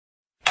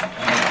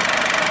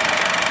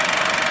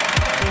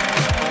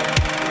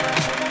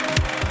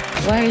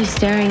Why are you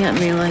staring at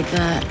me like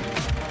that?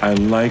 I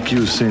like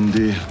you,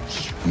 Cindy.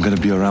 I'm gonna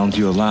be around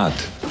you a lot.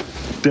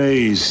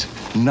 Days,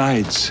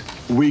 nights,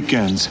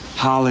 weekends,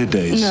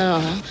 holidays.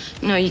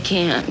 No, you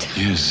can't.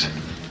 Yes,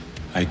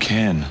 I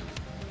can.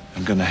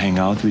 I'm gonna hang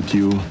out with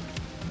you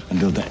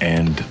until the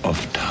end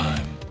of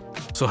time.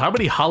 So how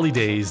many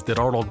holidays did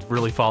Arnold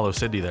really follow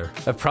Cindy there?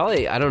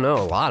 Probably, I don't know,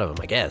 a lot of them,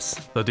 I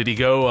guess. So did he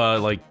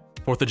go like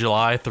 4th of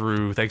July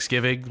through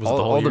Thanksgiving? Was it the whole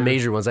all year? the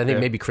major ones. I think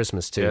maybe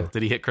Christmas too. Yeah.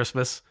 Did he hit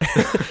Christmas?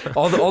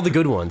 all the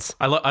good ones.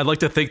 I'd like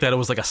to think that it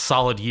was like a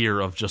solid year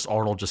of just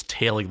Arnold just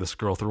tailing this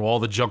girl through all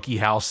the junky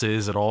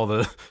houses and all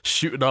the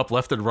shooting up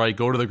left and right,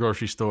 going to the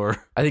grocery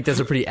store. I think that's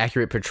a pretty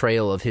accurate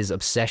portrayal of his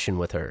obsession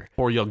with her.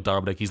 Poor young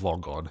Dominic, he's long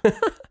gone.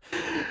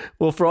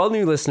 Well, for all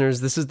new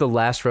listeners, this is the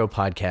Last Row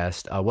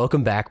Podcast.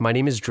 Welcome back. My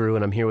name is Drew,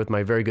 and I'm here with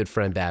my very good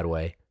friend,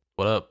 Badway.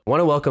 What up? I want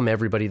to welcome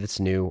everybody that's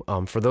new.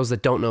 For those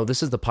that don't know,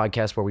 this is the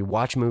podcast where we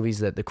watch movies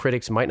that the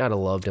critics might not have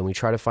loved, and we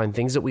try to find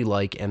things that we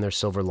like and their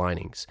silver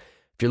linings.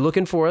 If you're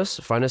looking for us,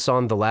 find us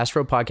on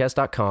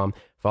thelastrowpodcast.com.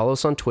 Follow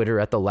us on Twitter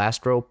at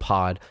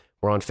thelastrowpod.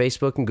 We're on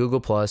Facebook and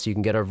Google+. You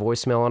can get our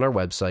voicemail on our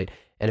website.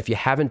 And if you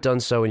haven't done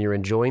so and you're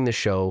enjoying the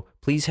show,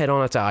 please head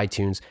on out to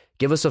iTunes.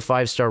 Give us a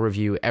 5-star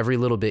review. Every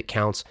little bit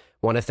counts.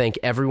 Want to thank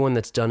everyone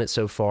that's done it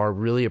so far.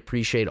 Really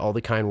appreciate all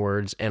the kind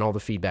words and all the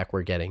feedback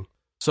we're getting.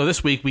 So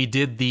this week we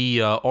did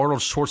the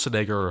Arnold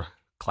Schwarzenegger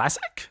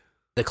classic?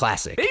 The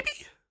classic.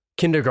 Maybe?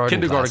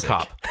 Kindergarten classic.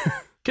 Cop.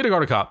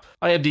 Kindergarten Cop.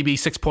 IMDb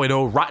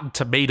 6.0, Rotten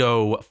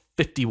Tomato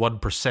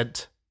 51%,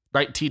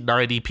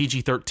 1990,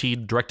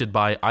 PG-13, directed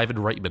by Ivan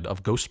Reitman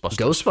of Ghostbusters.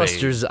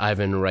 Ghostbusters, fame.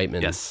 Ivan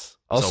Reitman. Yes.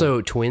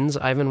 Also, twins,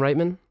 Ivan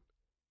Reitman.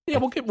 Yeah,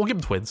 we'll give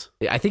him twins.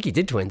 I think he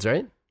did twins,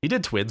 right? He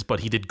did twins,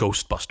 but he did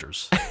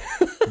Ghostbusters.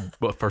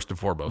 But first and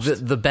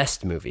foremost. The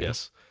best movie.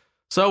 Yes.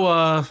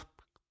 So,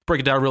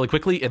 break it down really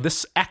quickly. In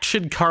this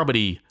action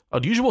comedy,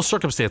 unusual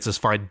circumstances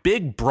find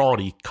big,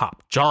 brawny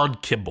cop John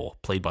Kimball,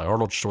 played by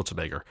Arnold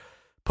Schwarzenegger,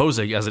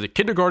 posing as a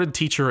kindergarten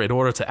teacher in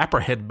order to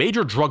apprehend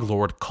major drug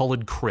lord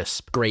Cullen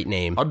Crisp. Great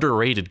name.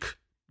 Underrated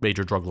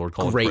major drug lord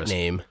Cullen Crisp. Great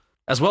name.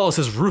 As well as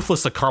his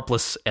ruthless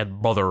accomplice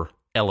and mother,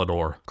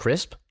 Eleanor.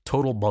 Crisp?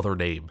 Total mother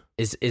name.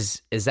 Is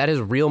that his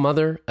real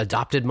mother?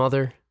 Adopted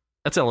mother?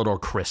 That's Eleanor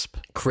Crisp.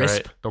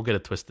 Crisp? Right? Don't get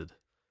it twisted.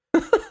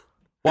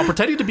 While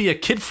pretending to be a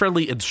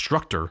kid-friendly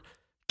instructor,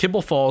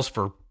 Kimball falls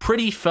for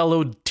pretty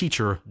fellow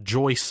teacher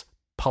Joyce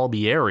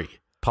Palmieri.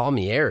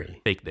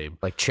 Palmieri? Fake name.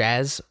 Like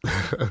Chaz?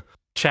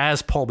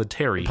 Chaz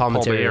Palminteri.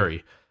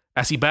 Palminteri.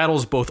 As he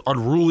battles both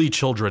unruly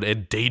children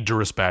and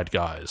dangerous bad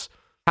guys.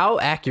 How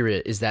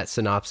accurate is that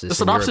synopsis? The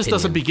synopsis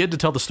doesn't begin to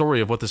tell the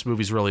story of what this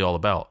movie's really all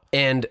about.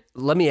 And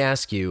let me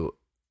ask you,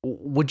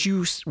 would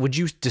you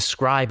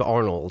describe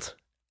Arnold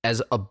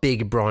as a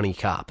big, brawny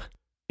cop?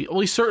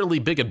 Well, he's certainly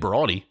big and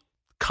brawny.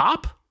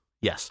 Cop?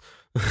 Yes.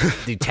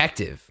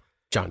 Detective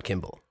John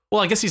Kimball.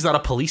 Well, I guess he's not a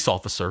police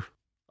officer.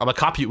 I'm a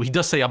cop. He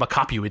does say, I'm a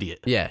cop, you idiot.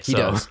 Yeah, he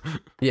does.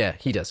 Yeah,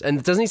 he does.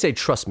 And doesn't he say,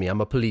 trust me,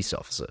 I'm a police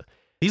officer?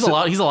 He's a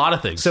lot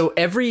of things. So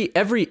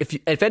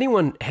if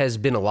anyone has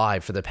been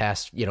alive for the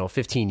past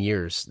 15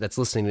 years that's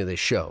listening to this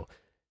show,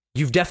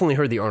 you've definitely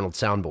heard the Arnold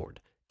soundboard.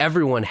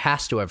 Everyone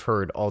has to have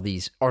heard all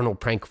these Arnold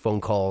prank phone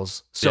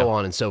calls,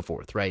 on and so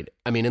forth, right?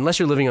 I mean, unless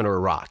you're living under a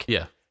rock.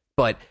 Yeah.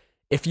 But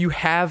if you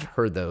have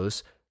heard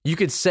those, you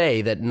could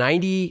say that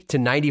 90 to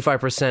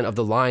 95% of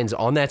the lines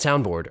on that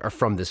soundboard are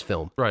from this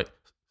film. Right.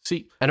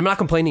 See, and I'm not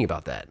complaining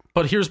about that.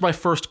 But here's my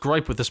first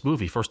gripe with this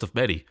movie, first of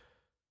many.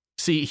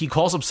 See, he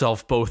calls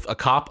himself both a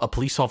cop, a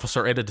police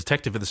officer, and a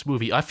detective in this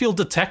movie. I feel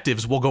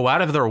detectives will go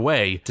out of their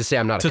way to say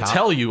I'm not a cop. To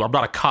tell you I'm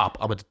not a cop,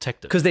 I'm a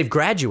detective. Because they've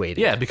graduated.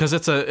 Yeah, because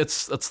it's a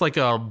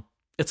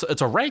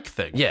rank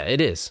thing. Yeah,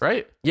 it is.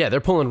 Right? Yeah, they're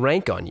pulling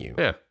rank on you.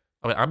 Yeah.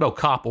 I mean, I'm no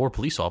cop or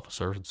police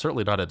officer, and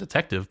certainly not a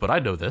detective, but I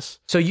know this.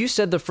 So you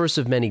said the first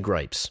of many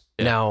gripes.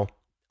 Yeah. Now,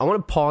 I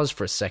want to pause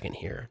for a second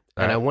here,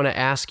 and I want to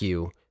ask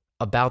you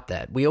about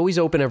that. We always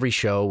open every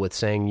show with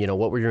saying,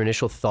 what were your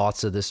initial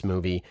thoughts of this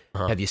movie?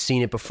 Uh-huh. Have you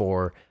seen it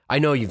before? I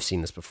know you've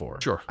seen this before.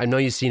 Sure. I know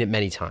you've seen it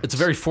many times. It's a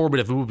very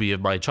formative movie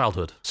of my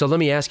childhood. So let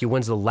me ask you,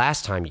 when's the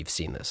last time you've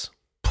seen this?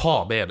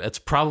 Oh, man, it's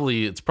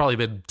probably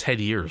been 10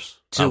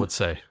 years, I would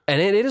say.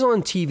 And it is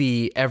on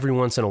TV every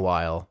once in a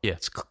while. Yeah.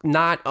 It's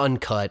not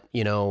uncut,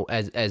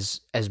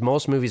 as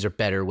most movies are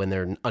better when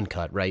they're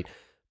uncut, right?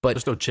 But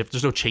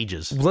there's no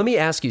changes. Let me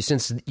ask you,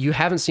 since you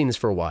haven't seen this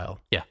for a while.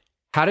 Yeah.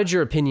 How did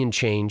your opinion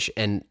change,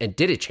 and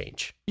did it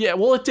change? Yeah,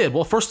 well, it did.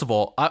 Well, first of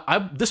all,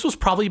 this was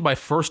probably my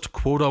first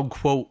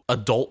quote-unquote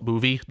adult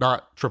movie,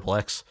 not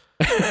XXX.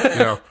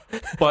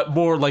 But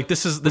more like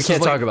this is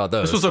talk about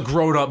those. This was a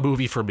grown-up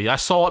movie for me. I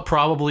saw it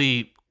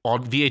probably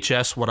on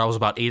VHS when I was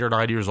about 8 or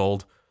 9 years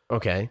old.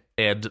 Okay.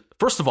 And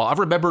first of all, I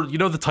remember,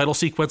 the title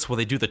sequence where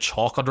they do the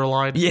chalk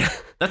underline? Yeah.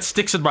 That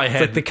sticks in my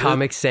head. It's like the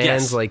Comic Sans,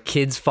 yes. like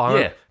kids font.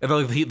 Yeah.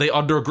 And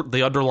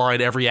they underline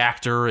every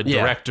actor and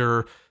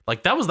director.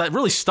 Like that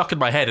really stuck in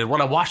my head. And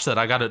when I watched that,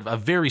 I got a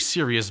very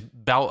serious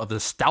bout of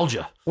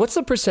nostalgia. What's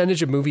the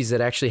percentage of movies that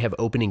actually have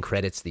opening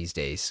credits these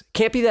days?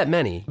 Can't be that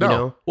many, you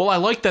know? Well, I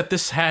like that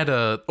this had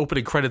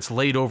opening credits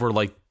laid over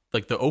like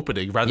the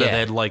opening rather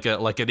Yeah. than like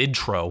an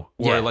intro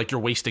where Yeah. like you're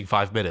wasting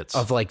 5 minutes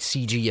of like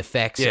CG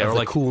effects, Yeah, of or the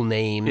like- cool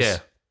names. Yeah.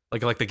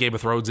 Like the Game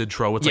of Thrones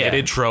intro. It's like an Yeah.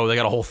 intro. They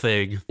got a whole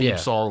theme Yeah.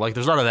 song. Like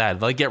there's none of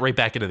that. Like get right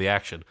back into the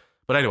action.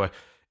 But anyway,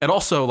 and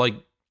also like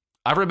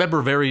I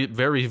remember very,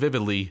 very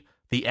vividly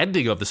the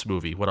ending of this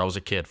movie when I was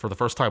a kid for the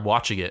first time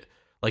watching it.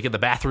 Like in the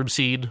bathroom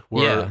scene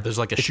where Yeah. there's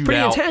like a It's shootout.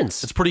 pretty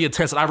intense. It's pretty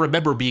intense. And I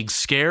remember being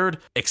scared,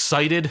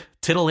 excited,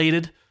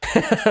 titillated,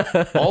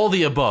 all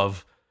the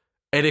above.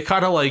 And it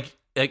kind of like,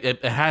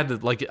 it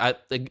had like,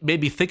 it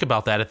made me think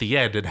about that at the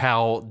end and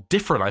how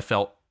different I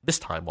felt this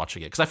time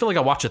watching it. Because I feel like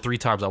I watched it 3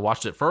 times. I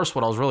watched it first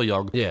when I was really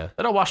young. Yeah.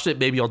 Then I watched it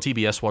maybe on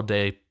TBS one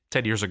day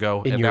 10 years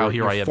ago. In and your, now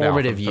here your I am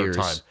formative now for the years.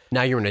 third time.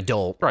 Now you're an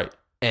adult. Right.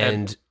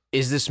 And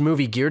is this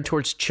movie geared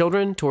towards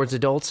children, towards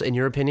adults, in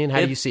your opinion?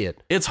 How do you see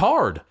it? It's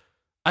hard.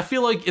 I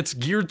feel like it's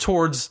geared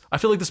towards, I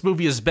feel like this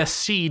movie is best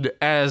seen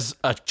as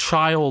a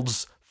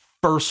child's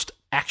first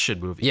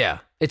action movie. Yeah.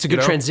 It's a good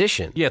know?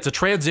 transition. Yeah, it's a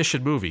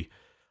transition movie.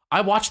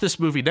 I watched this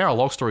movie now,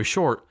 long story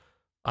short.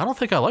 I don't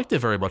think I liked it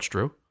very much,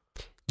 Drew.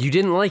 You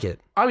didn't like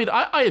it. I mean,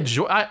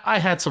 I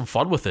had some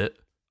fun with it.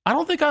 I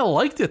don't think I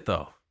liked it,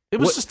 though. It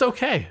was just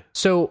okay.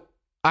 So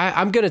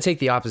I'm going to take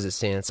the opposite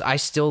stance. I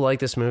still like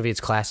this movie. It's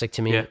classic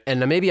to me. Yeah.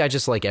 And maybe I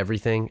just like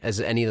everything, as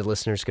any of the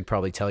listeners could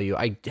probably tell you.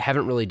 I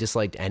haven't really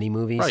disliked any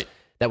movies Right.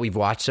 that we've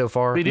watched so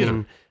far. Me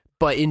neither.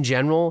 But in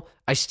general,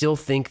 I still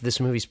think this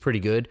movie's pretty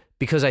good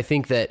because I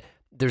think that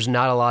there's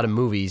not a lot of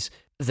movies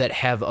that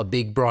have a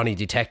big brawny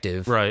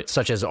detective, Right.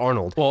 such as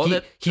Arnold.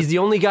 Well, He's the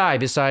only guy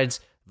besides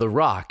The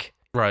Rock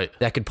Right.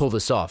 that could pull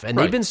this off. And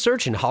Right. they've been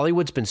searching.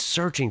 Hollywood's been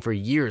searching for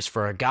years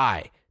for a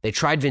guy. They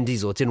tried Vin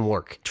Diesel. It didn't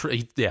work.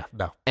 Yeah,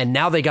 no. And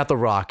now they got The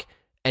Rock.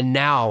 And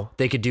now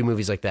they could do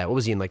movies like that. What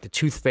was he in? Like The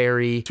Tooth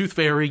Fairy? Tooth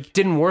Fairy,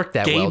 Didn't work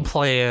that Game well.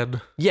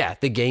 Plan. Yeah,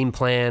 The Game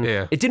Plan.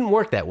 Yeah. It didn't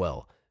work that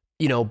well.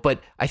 You know, but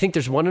I think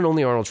there's one and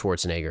only Arnold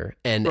Schwarzenegger.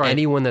 And Right.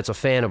 anyone that's a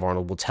fan of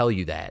Arnold will tell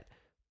you that.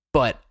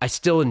 But I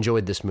still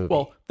enjoyed this movie.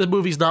 Well, the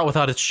movie's not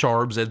without its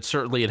charms, and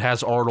certainly it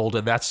has Arnold,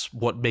 and that's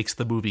what makes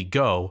the movie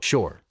go.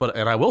 sure.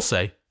 And I will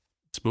say,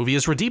 this movie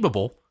is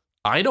redeemable.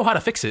 I know how to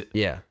fix it,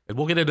 Yeah. and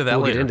we'll get into that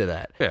We'll later. get into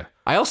that. Yeah.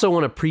 I also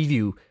want to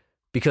preview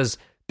because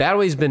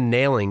Batway's been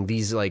nailing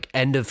these like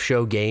end of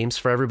show games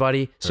for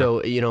everybody.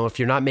 So, you know, if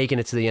you're not making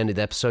it to the end of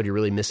the episode, you're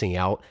really missing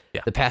out.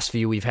 Yeah. The past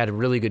few, we've had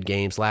really good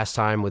games. Last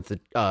time with the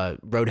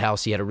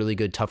Roadhouse, he had a really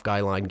good tough guy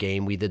line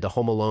game. We did the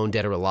Home Alone,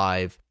 Dead or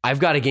Alive. I've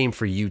got a game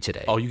for you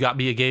today. Oh, you got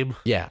me a game?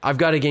 Yeah, I've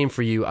got a game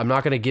for you. I'm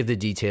not going to give the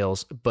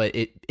details, but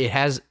it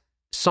has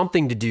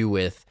something to do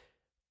with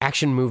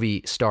action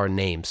movie star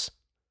names.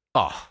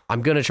 Oh,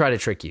 I'm going to try to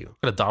trick you. I'm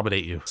going to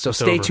dominate you. So It's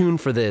stay over.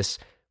 tuned for this.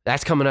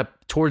 That's coming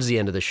up towards the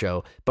end of the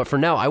show. But for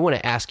now, I want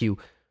to ask you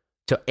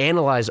to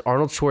analyze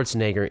Arnold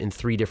Schwarzenegger in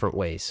 3 different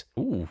ways.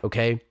 Ooh.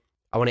 Okay?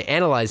 I want to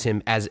analyze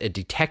him as a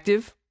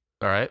detective,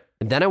 All right.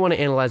 and then I want to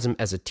analyze him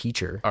as a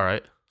teacher, All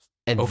right.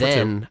 and 0 for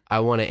then I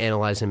want to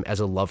analyze him as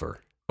a lover.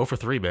 0 for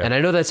 3, man. And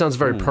I know that sounds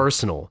very Ooh.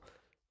 personal,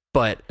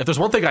 but If there's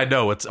one thing I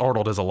know, it's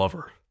Arnold as a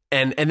lover.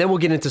 and then we'll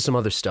get into some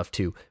other stuff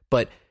too.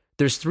 But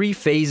there's 3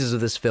 phases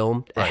of this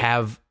film that Right.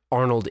 have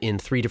Arnold in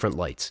 3 different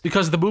lights.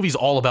 Because the movie's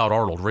all about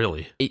Arnold,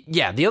 really.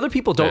 Yeah, the other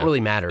people don't Yeah. really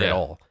matter at Yeah.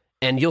 all.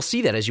 And you'll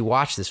see that as you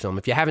watch this film.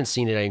 If you haven't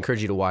seen it, I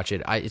encourage you to watch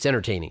it. It's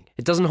entertaining.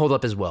 It doesn't hold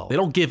up as well. They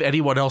don't give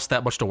anyone else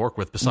that much to work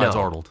with besides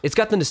No. Arnold. It's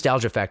got the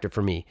nostalgia factor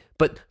for me.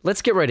 But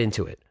let's get right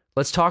into it.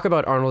 Let's talk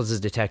about Arnold as a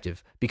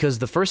detective. Because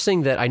the first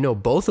thing that I know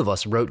both of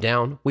us wrote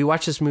down, we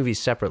watched this movie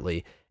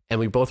separately, and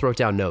we both wrote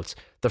down notes.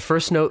 The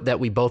first note that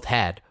we both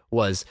had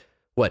was,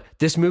 what?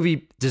 This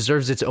movie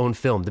deserves its own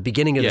film. The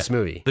beginning of this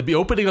movie. The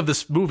opening of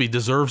this movie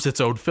deserves its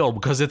own film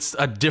because it's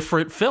a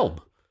different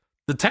film.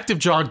 Detective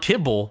John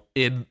Kimball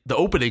in the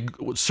opening,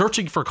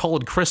 searching for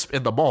Cullen Crisp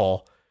in the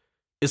mall,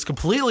 is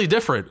completely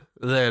different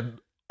than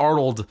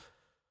Arnold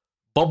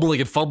bumbling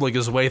and fumbling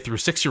his way through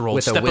 6-year-olds,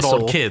 With a stepping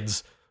whistle. on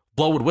kids,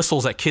 blowing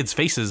whistles at kids'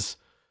 faces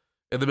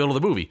in the middle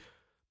of the movie.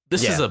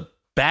 This is Yeah. a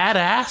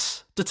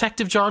badass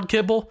Detective John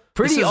Kimball.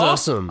 Pretty This is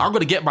awesome. I'm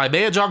going to get my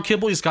man John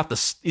Kimball. He's got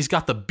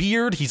the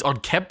beard. He's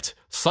unkempt,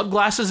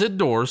 sunglasses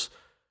indoors,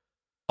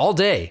 All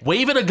day.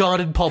 waving a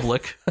gun in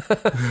public.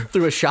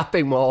 Through a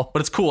shopping mall. But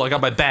it's cool. I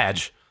got my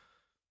badge.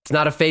 It's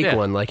not a fake Yeah.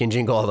 one like in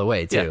Jingle All the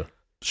Way, too. Yeah.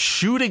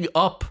 Shooting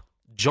up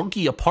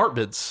junky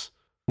apartments.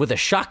 With a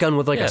shotgun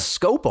with like Yeah. a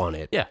scope on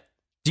it. Yeah.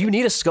 Do you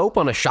need a scope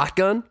on a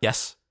shotgun?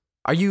 Yes.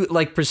 Are you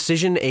like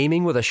precision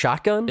aiming with a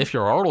shotgun? If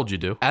you're Arnold, you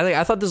do.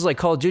 I thought this was like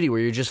Call of Duty where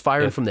you're just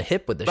firing Yeah. from the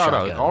hip with the No,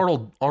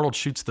 shotgun. Arnold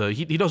shoots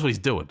he knows what he's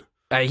doing.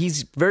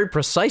 He's very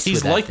precise He's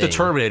with that like the thing.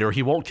 Terminator.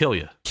 He won't kill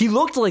you. He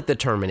looked like the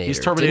Terminator. He's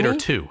Terminator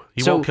didn't he? 2.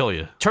 He So, won't kill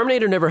you.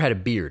 Terminator never had a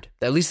beard,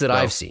 at least that No.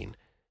 I've seen.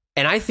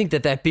 And I think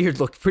that beard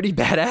looked pretty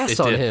badass It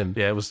on did. him.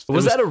 Yeah, it was.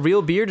 Was that a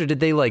real beard or did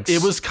they like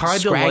It was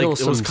kind of like. scraggle It was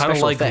some kind of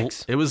special like.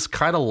 effects? It was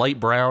kind of light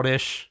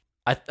brownish.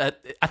 I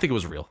think it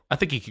was real. I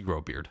think he could grow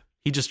a beard.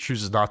 He just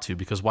chooses not to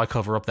because why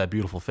cover up that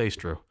beautiful face,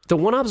 Drew? The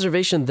one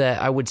observation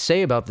that I would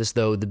say about this,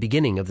 though, the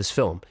beginning of this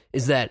film,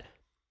 is that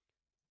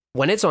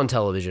when it's on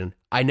television,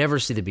 I never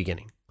see the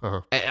beginning.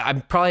 Uh-huh. I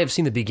probably have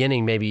seen the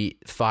beginning maybe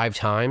 5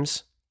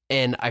 times,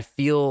 and I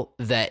feel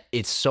that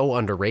it's so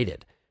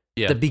underrated.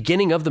 Yeah. The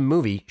beginning of the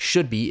movie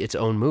should be its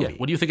own movie. Yeah.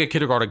 When you think of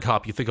Kindergarten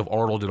Cop, you think of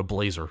Arnold in a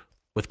blazer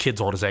with kids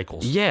on his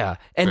ankles. Yeah,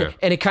 and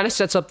it kind of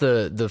sets up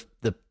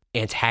the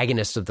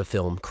antagonist of the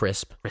film,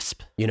 Crisp.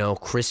 You know,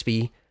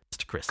 Crispy.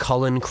 Mr. Crisp.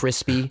 Cullen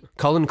Crispy.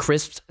 Cullen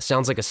Crisp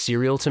sounds like a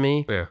cereal to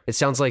me. Yeah. It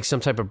sounds like some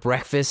type of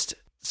breakfast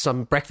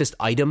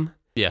item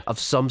of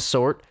some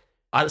sort.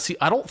 I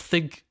don't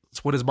think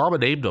when his mama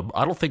named him,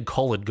 I don't think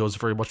Cullen goes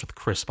very much with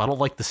Crisp. I don't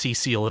like the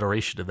CC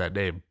alliteration in that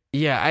name.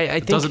 Yeah, I It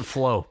think doesn't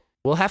flow.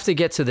 we'll have to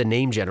get to the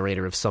name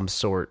generator of some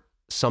sort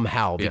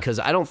somehow because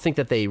I don't think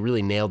that they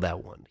really nailed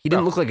that one. He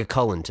didn't look like a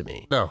Cullen to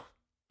me. No.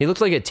 He looked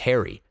like a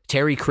Terry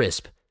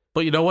Crisp.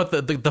 But you know what?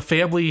 The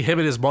family, him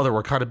and his mother,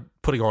 were kind of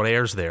putting on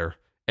airs there.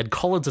 And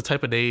Cullen's a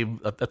type of name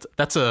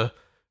that's a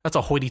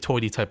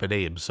hoity-toity type of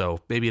name. So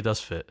maybe it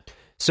does fit.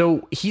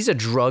 So he's a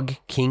drug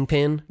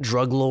kingpin,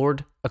 drug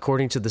lord,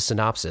 according to the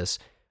synopsis.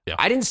 Yeah.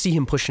 I didn't see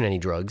him pushing any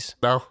drugs.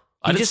 No,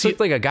 He just looked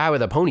like a guy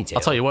with a ponytail.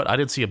 I'll tell you what. I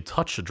didn't see him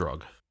touch a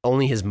drug.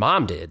 Only his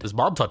mom did. His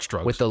mom touched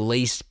drugs With the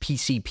laced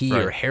PCP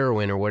or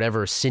heroin or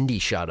whatever Cindy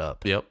shot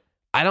up. Yep.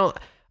 I don't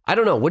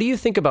know. What do you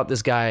think about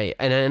this guy?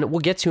 And we'll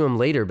get to him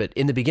later. But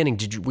in the beginning,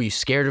 were you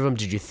scared of him?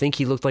 Did you think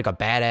he looked like a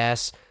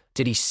badass?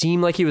 Did he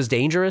seem like he was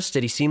dangerous?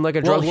 Did he seem like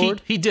a drug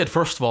lord? He did.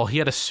 First of all, he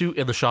had a suit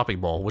in the shopping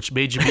mall, which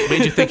made you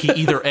think he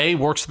either A,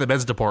 works in the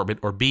men's department,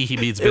 or B, he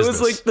means business.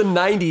 It was like the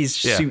 90s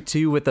suit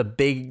too, with the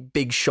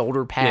big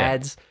shoulder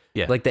pads.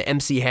 Yeah. Like the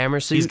MC Hammer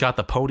suit. He's got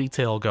the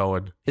ponytail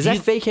going. Is that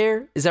fake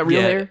hair? Is that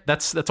real hair?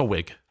 That's a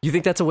wig. You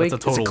think that's a wig?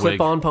 That's a total it's a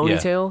clip-on wig.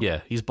 ponytail?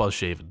 Yeah, he's buzz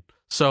shaven.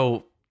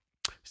 So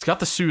he's got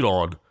the suit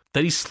on.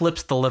 Then he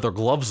slips the leather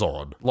gloves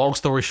on. Long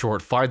story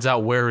short, finds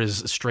out where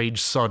his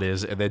estranged son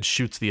is, and then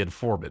shoots the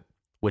informant,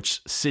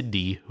 which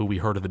Cindy, who we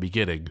heard in the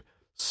beginning,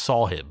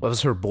 saw him. That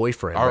was her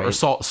boyfriend, Or right?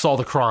 saw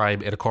the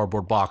crime in a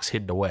cardboard box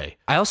hidden away.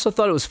 I also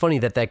thought it was funny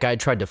that guy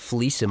tried to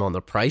fleece him on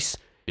the price.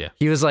 Yeah.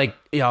 He was like,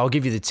 yeah, I'll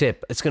give you the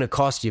tip. It's going to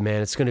cost you,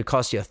 man. It's going to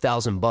cost you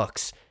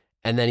 $1,000.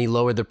 And then he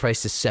lowered the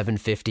price to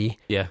 $750.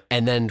 Yeah.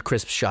 And then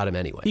Crisp shot him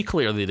anyway. He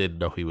clearly didn't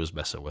know he was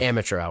messing with.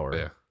 Amateur hour.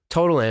 Yeah.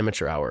 Total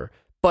amateur hour.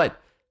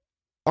 But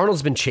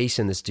Arnold's been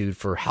chasing this dude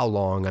for how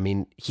long? I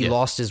mean, he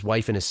lost his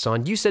wife and his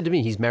son. You said to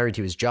me he's married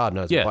to his job,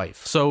 not his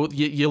wife. So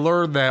you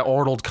learn that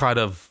Arnold kind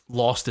of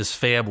lost his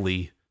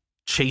family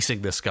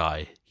chasing this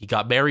guy. He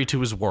got married to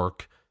his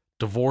work,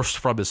 divorced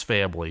from his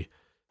family.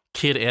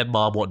 Kid and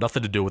mom want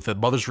nothing to do with it.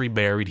 Mother's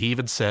remarried. He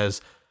even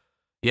says,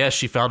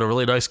 she found a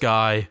really nice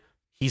guy.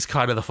 He's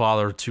kind of the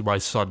father to my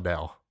son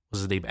now. Was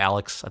his name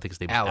Alex? I think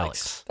his name is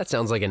Alex. That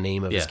sounds like a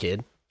name of his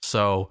kid.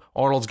 So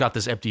Arnold's got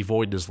this empty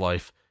void in his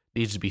life.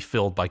 Needs to be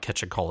filled by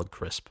catching Cullen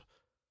Crisp.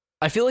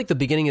 I feel like the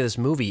beginning of this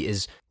movie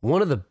is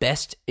one of the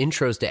best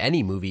intros to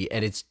any movie,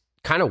 and it's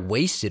kind of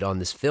wasted on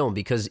this film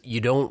because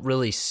you don't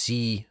really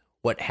see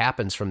what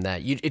happens from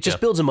that. It just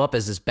builds him up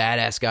as this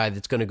badass guy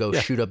that's going to go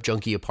shoot up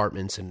junkie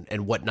apartments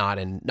and whatnot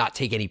and not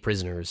take any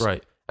prisoners.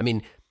 Right. I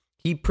mean,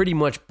 he pretty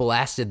much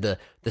blasted the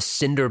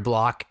cinder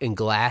block and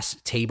glass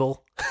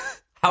table.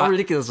 How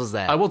ridiculous was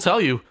that? I will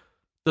tell you,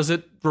 does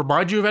it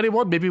remind you of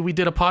anyone? Maybe we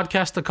did a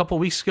podcast a couple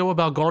weeks ago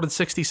about Gone in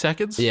 60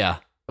 Seconds. Yeah.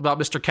 About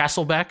Mr.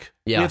 Castlebeck.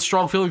 Yeah. We had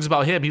strong feelings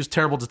about him. He was a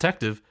terrible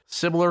detective.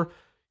 Similar.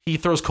 He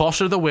throws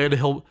caution to the wind.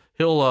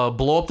 He'll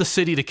blow up the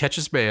city to catch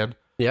his man.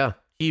 Yeah.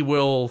 He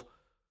will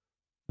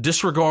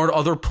disregard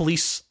other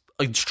police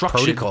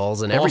instructions.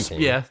 Protocols and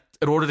everything. Yeah,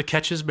 in order to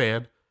catch his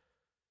man.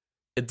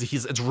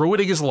 It's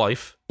ruining his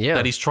life. Yeah.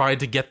 That he's trying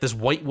to get this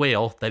white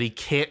whale that he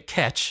can't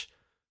catch.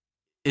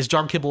 Is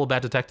John Kimball a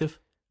bad detective?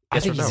 I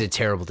Yes think or he's no? a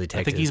terrible detective.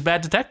 I think he's a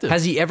bad detective.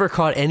 Has he ever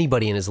caught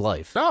anybody in his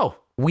life? No.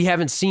 We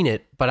haven't seen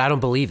it, but I don't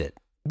believe it.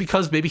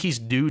 Because maybe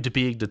he's new to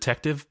being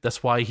detective.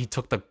 That's why he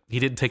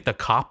didn't take the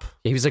cop.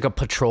 He was like a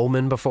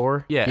patrolman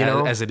before. Yeah, you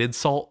know? as an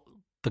insult,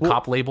 the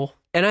cop label.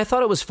 And I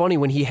thought it was funny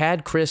when he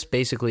had Chris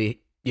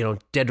basically,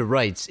 dead to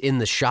rights in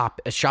the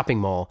shopping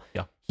mall.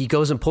 Yeah. He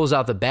goes and pulls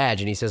out the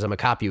badge and he says, I'm a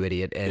cop, you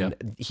idiot.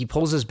 And he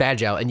pulls his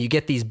badge out and you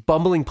get these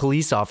bumbling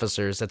police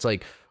officers that's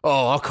like,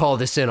 oh, I'll call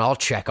this in. I'll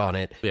check on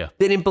it. Yeah.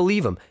 They didn't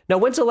believe him. Now,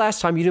 when's the last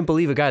time you didn't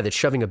believe a guy that's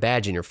shoving a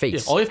badge in your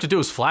face? All you have to do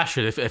is flash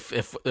it.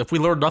 If we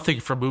learn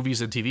nothing from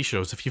movies and TV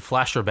shows, if you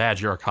flash your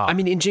badge, you're a cop. I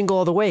mean, in Jingle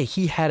All the Way,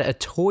 he had a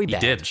toy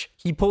badge. did.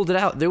 He pulled it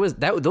out.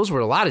 Those were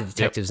a lot of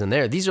detectives in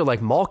there. These are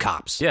like mall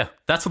cops. yeah,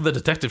 that's when the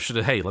detective should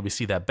have, hey, let me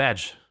see that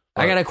badge.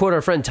 I got to quote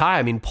our friend Ty.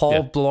 I mean,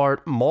 Paul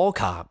Blart, mall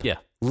cop. Yeah.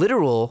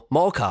 Literal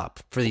mall cop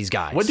for these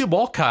guys. When do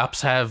mall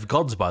cops have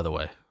guns, by the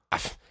way?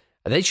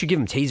 They should give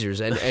them tasers,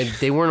 and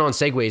they weren't on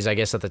Segways, I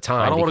guess, at the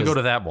time. I don't want to because go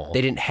to that mall.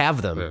 They didn't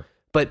have them. Yeah.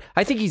 But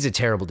I think he's a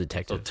terrible So,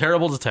 detective.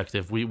 terrible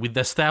detective. We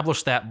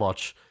established that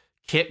much.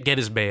 Can't get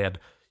his man.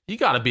 You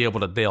got to be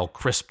able to nail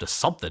Crisp to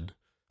something.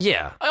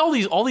 Yeah. All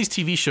these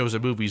TV shows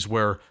and movies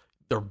where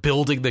they're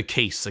building the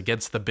case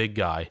against the big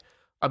guy.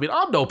 I mean,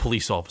 I'm no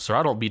police officer.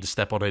 I don't mean to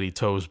step on any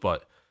toes,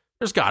 but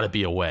there's got to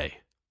be a way.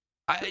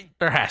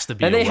 There has to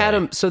be. And a they way. had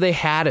him, so they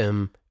had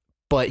him,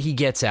 but he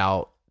gets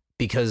out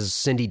because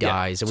Cindy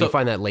dies, and we So-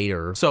 find that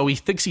later. So he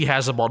thinks he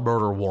has him on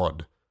murder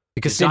one.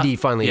 Because Cindy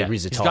finally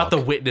agrees to talk. He's got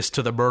the witness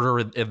to the murder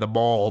in the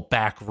mall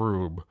back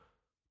room.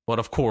 But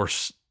of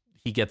course,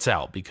 he gets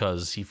out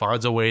because he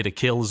finds a way to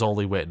kill his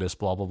only witness,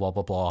 blah, blah, blah,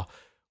 blah, blah.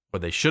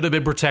 When they should have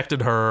been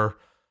protecting her.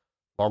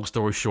 Long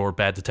story short,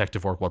 bad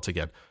detective work once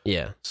again.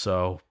 Yeah.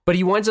 So, but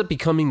he winds up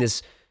becoming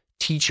this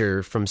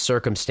teacher from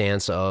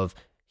circumstance of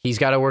he's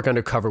got to work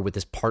undercover with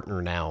his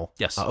partner now.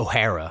 Yes.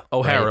 O'Hara.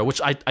 O'Hara, right?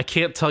 which I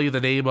can't tell you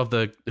the name of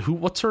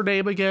what's her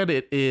name again?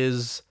 It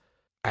is...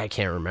 I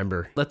can't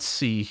remember. Let's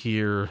see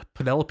here.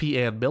 Penelope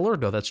Ann Miller?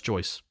 No, that's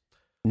Joyce.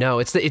 No,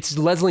 it's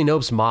Leslie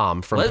Knope's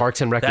mom from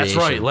Parks and Recreation.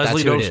 That's right.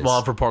 Leslie Knope's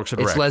mom from Parks and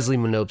Rec. It's Leslie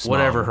Knope's mom.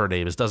 Whatever her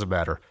name is, doesn't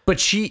matter. But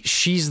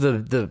she's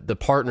the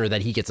partner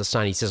that he gets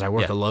assigned. He says, I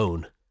work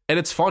alone. And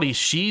it's funny,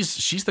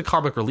 she's the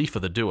comic relief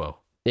of the duo.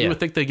 Yeah. You would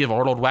think they give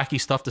Arnold wacky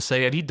stuff to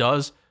say, and he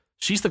does.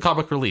 She's the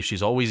comic relief.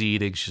 She's always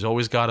eating. She's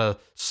always got a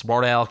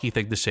smart alecky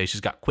thing to say.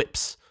 She's got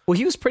quips. Well,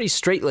 he was pretty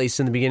straight-laced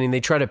in the beginning. They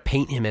try to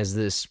paint him as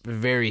this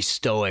very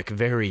stoic,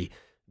 very,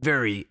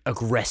 very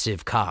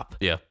aggressive cop.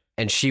 Yeah.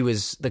 And she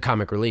was the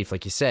comic relief,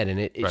 like you said,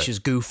 and she's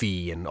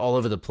goofy and all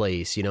over the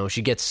place. You know,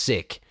 she gets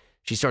sick.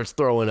 She starts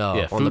throwing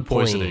up on the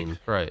plane.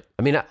 Right.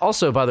 I mean,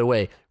 also, by the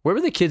way, where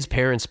were the kid's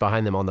parents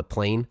behind them on the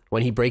plane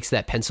when he breaks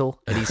that pencil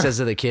and he says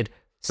to the kid,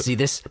 see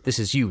this? This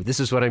is you. This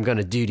is what I'm going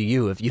to do to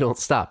you if you don't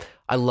stop.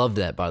 I love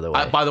that, by the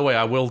way.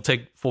 I will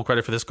take full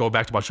credit for this. Going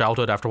back to my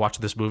childhood after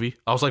watching this movie,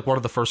 I was like one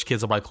of the first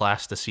kids in my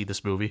class to see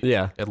this movie.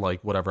 Yeah. And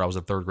like whatever, I was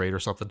in third grade or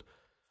something.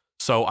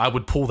 So I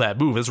would pull that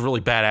move. It's a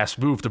really badass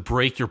move to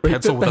break your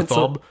pencil with a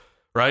thumb,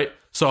 right?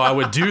 So I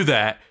would do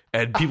that.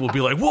 And people would be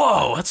like,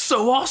 whoa, that's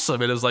so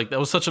awesome. And it was like, that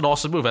was such an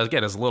awesome move.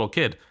 Again, as a little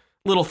kid,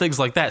 little things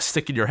like that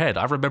stick in your head.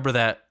 I remember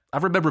that. I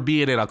remember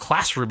being in a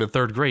classroom in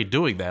third grade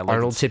doing that. Like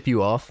Arnold tipped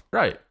you off.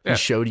 Right. Yeah. He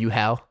showed you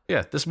how.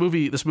 Yeah. This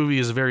movie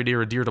is very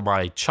near and dear to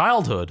my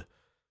childhood.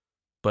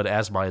 But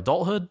as my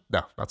adulthood,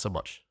 no, not so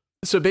much.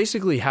 So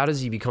basically, how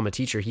does he become a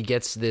teacher? He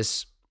gets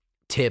this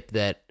tip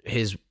that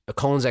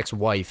Colin's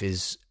ex-wife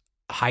is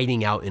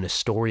hiding out in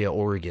Astoria,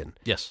 Oregon.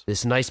 Yes.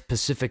 This nice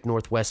Pacific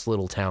Northwest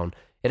little town.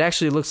 It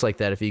actually looks like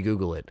that if you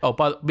Google it. Oh,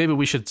 but maybe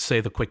we should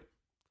say the quick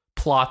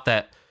plot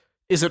that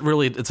isn't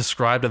really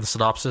described in the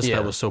synopsis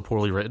that was so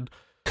poorly written.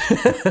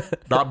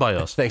 Not by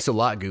us. Thanks a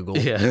lot, Google.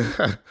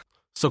 Yeah.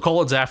 So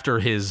Colin's after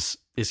his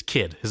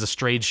kid, his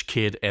estranged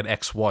kid and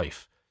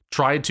ex-wife,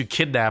 trying to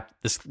kidnap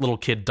this little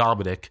kid,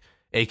 Dominic,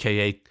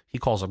 a.k.a. he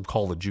calls him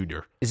Colin Jr.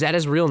 Is that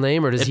his real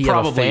name, or does he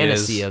have a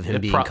fantasy of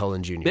him being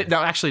Colin Jr.?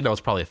 No,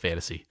 it's probably a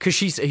fantasy. Because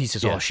he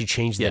says, she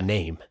changed the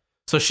name.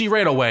 So she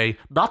ran away,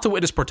 not to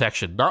witness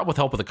protection, not with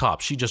help of the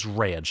cops. She just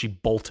ran. She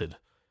bolted.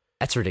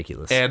 That's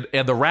ridiculous. And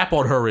the rap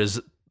on her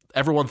is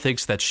everyone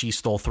thinks that she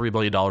stole $3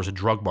 million in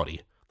drug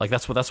money. Like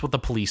that's what the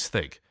police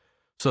think.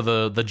 So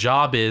the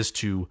job is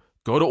to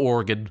go to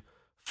Oregon,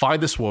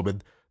 find this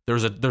woman.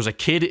 There's a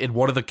kid in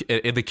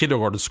in the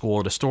kindergarten school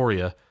in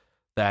Astoria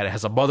that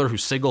has a mother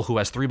who's single who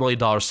has $3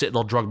 million sitting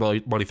on drug money,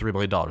 $3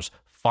 million.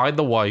 Find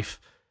the wife,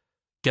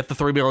 get the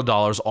 $3 million,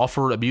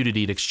 offer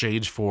immunity in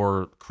exchange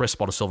for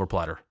crisp on a silver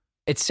platter.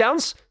 It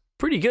sounds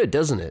pretty good,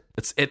 doesn't it?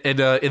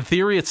 In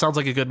theory, it sounds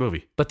like a good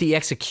movie. But the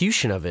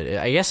execution of it,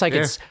 I guess I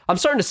could. Yeah. I'm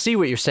starting to see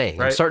what you're saying.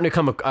 Right? I'm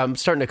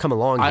starting to come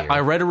along here.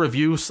 I read a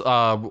review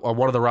on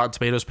one of the Rotten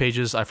Tomatoes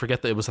pages. I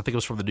forget that I think it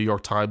was from the New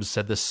York Times.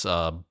 Said this: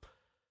 the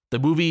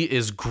movie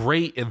is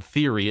great in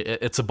theory.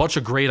 It's a bunch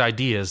of great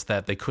ideas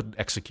that they couldn't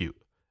execute.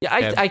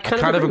 Yeah, I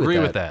kind of agree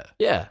with that.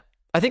 Yeah,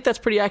 I think that's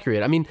pretty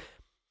accurate. I mean,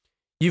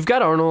 you've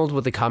got Arnold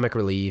with the comic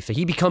relief.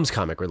 He becomes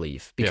comic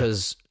relief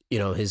because. Yeah. You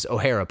know, his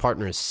O'Hara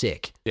partner is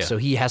sick, so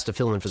he has to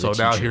fill in for the teacher.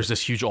 So now here's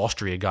this huge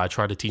Austrian guy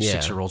trying to teach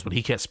 6-year-olds, but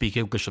he can't speak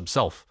English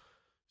himself.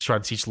 He's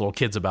trying to teach little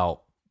kids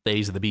about the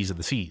A's and the B's and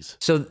the C's.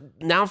 So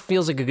now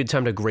feels like a good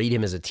time to grade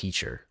him as a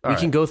teacher. We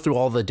can go through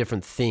all the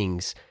different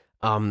things.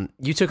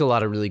 You took a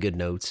lot of really good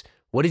notes.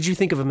 What did you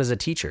think of him as a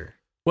teacher?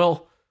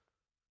 Well,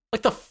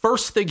 like the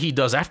first thing he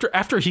does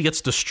after he gets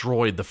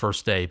destroyed the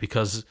first day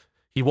because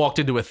he walked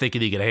into it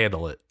thinking he could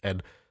handle it.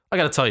 And I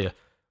got to tell you,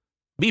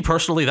 me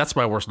personally, that's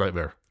my worst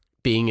nightmare.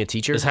 Being a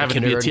teacher, is having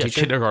to be a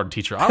kindergarten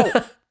teacher. I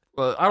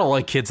don't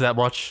like kids that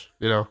much.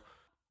 You know,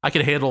 I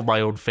can handle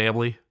my own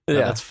family.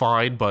 That's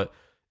fine. But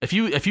if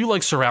you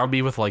like surround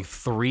me with like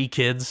 3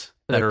 kids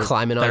that are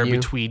climbing on you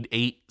between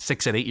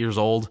 6 and 8 years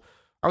old,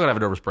 I'm gonna have a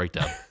nervous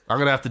breakdown. I'm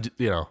gonna have to,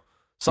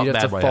 something you have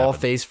bad to might fall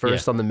happen. face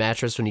first on the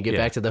mattress when you get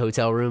back to the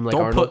hotel room. Like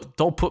Arnold.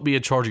 Don't put me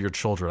in charge of your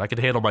children. I can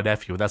handle my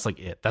nephew. And that's like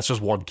it. That's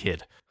just one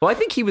kid. Well, I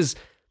think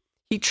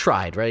he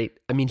tried, right?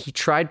 I mean, he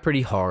tried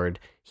pretty hard.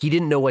 He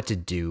didn't know what to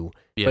do.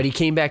 Yeah. But he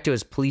came back to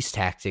his police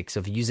tactics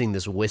of using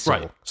this whistle.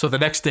 Right. So the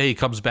next day he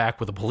comes back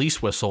with a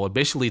police whistle and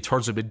basically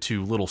turns them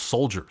into little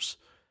soldiers,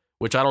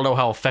 which I don't know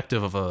how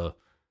effective of a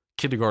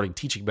kindergarten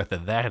teaching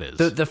method that is.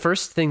 The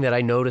first thing that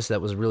I noticed that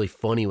was really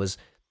funny was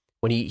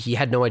when he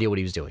had no idea what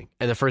he was doing.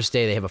 And the first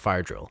day they have a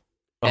fire drill.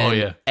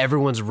 And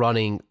everyone's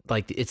running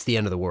like it's the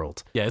end of the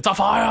world. Yeah, it's a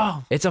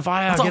fire. It's a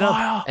fire. Get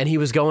up. And he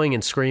was going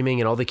and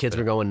screaming and all the kids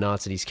were going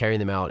nuts and he's carrying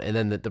them out. And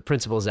then the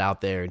principal's out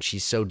there and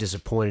she's so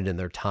disappointed in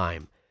their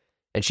time.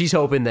 And she's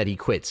hoping that he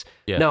quits.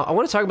 Yeah. Now, I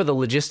want to talk about the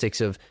logistics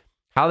of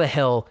how the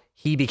hell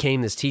he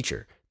became this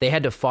teacher. They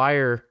had to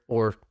fire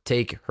or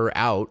take her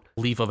out,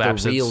 Leave of the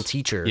absence. real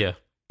teacher, Yeah.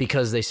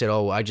 because they said,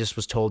 "Oh, I just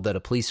was told that a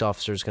police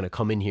officer is going to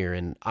come in here,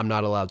 and I'm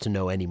not allowed to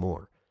know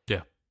anymore."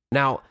 Yeah.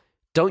 Now,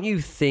 don't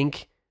you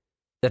think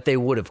that they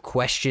would have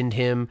questioned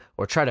him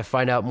or try to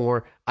find out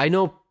more? I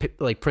know,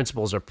 like,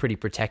 principals are pretty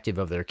protective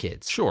of their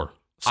kids. Sure.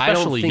 I don't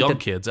Especially think young that-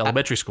 kids,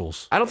 elementary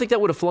schools. I don't think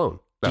that would have flown.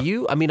 No. Do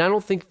you? I mean, I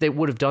don't think they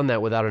would have done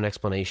that without an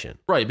explanation.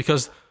 Right,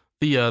 because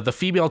the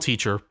female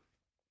teacher,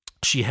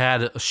 she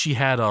had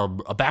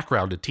a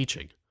background in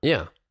teaching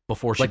Yeah,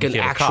 before she like an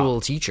became a cop.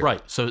 actual teacher.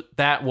 Right, so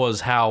that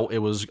was how it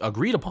was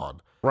agreed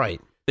upon.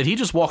 Right. That he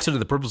just walks into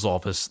the principal's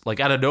office like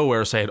out of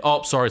nowhere, saying,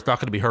 "Oh, sorry, it's not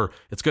going to be her.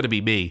 It's going to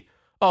be me."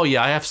 Oh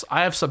yeah,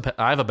 I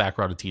have a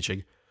background in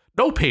teaching.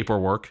 No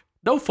paperwork,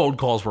 no phone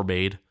calls were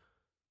made.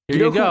 Here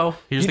You you, know go. who-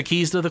 Here's the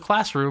keys to the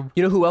classroom.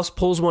 You know who else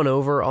pulls one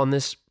over on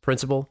this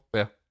principal?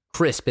 Yeah.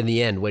 Crisp in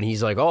the end when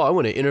he's like, "Oh, I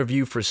want to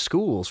interview for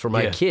schools for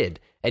my Yeah. kid,"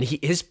 and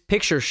his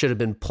picture should have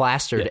been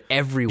plastered Yeah.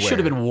 everywhere. Should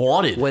have been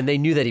wanted. when they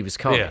knew that he was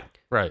coming. Yeah,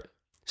 right.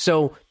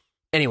 So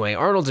anyway,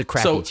 Arnold's a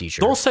crappy So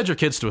teacher. don't send your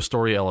kids to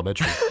Astoria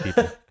Elementary,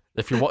 people.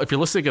 If you're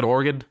listening in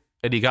Oregon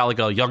and you got like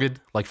a youngin,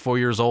 like 4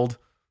 years old,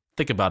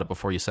 think about it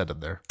before you send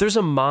them there. There's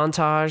a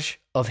montage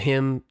of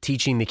him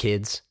teaching the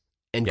kids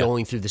and Yeah.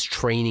 going through this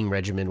training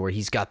regimen where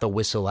he's got the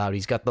whistle out,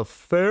 he's got the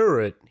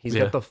ferret,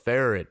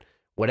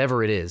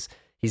 whatever it is.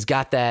 He's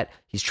got that.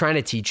 He's trying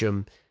to teach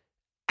him.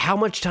 How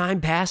much time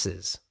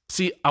passes?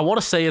 See, I want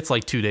to say it's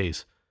like 2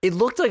 days, It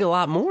looked like a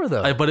lot more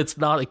though. but it's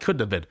not. It couldn't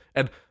have been.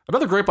 And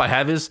another gripe I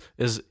have is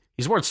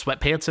he's wearing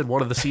sweatpants in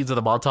one of the scenes of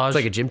the montage. It's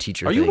like a gym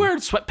teacher. Are you thing. wearing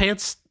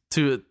sweatpants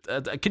to?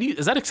 Can you?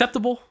 Is that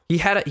acceptable? He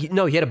had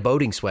a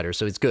boating sweater,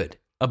 so it's good.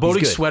 A boating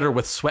He's good. sweater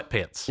with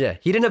sweatpants. Yeah,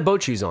 he didn't have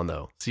boat shoes on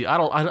though. See, I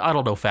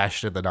don't know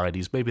fashion in the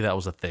 90s. Maybe that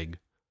was a thing,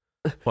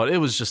 but it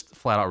was just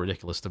flat out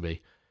ridiculous to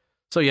me.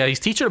 So yeah, he's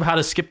teaching him how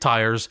to skip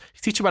tires.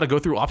 He's teaching him how to go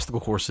through obstacle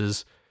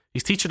courses.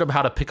 He's teaching him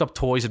how to pick up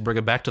toys and bring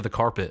them back to the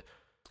carpet.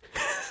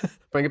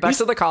 Bring it back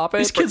to the carpet.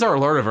 These kids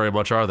aren't learning very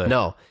much, are they?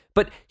 No,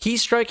 but he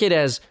struck it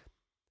as,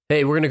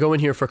 "Hey, we're going to go in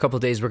here for a couple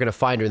of days. We're going to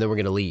find her, and then we're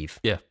going to leave."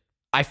 Yeah.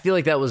 I feel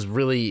like that was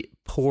really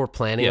poor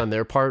planning Yeah. on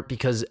their part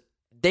because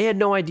they had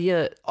no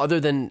idea other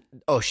than,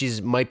 oh,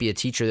 might be a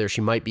teacher there. She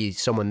might be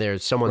someone there,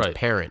 someone's Right.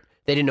 parent.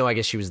 They didn't know, I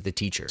guess she was the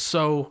teacher.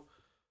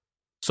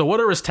 So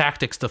what are his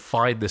tactics to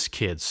find this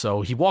kid?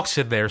 So he walks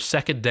in there,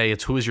 second day,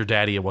 it's who is your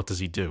daddy and what does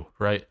he do,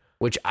 right?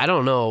 Which I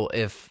don't know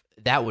if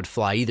that would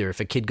fly either.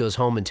 If a kid goes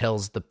home and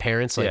tells the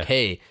parents, like, Yeah.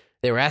 "Hey,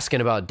 they were asking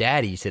about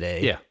daddy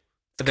today." Yeah.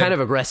 It's kind of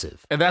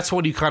aggressive. And that's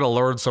when you kind of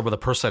learn some of the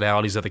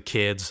personalities of the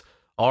kids.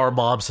 Our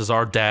mom says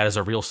our dad is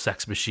a real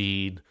sex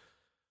machine.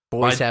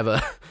 Boys have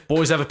a...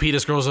 Boys have a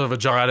penis, girls have a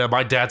vagina.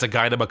 My dad's a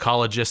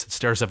gynecologist and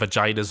stares at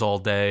vaginas all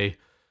day.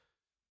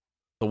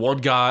 The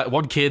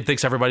one kid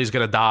thinks everybody's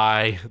gonna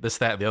die. This,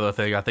 that, and the other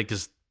thing. I think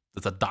is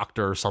a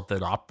doctor or something,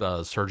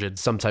 surgeon.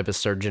 some type of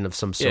surgeon of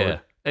some sort. Yeah,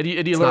 and you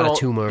It's learn not a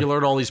tumor. You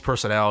learn all these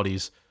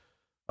personalities.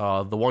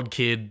 The one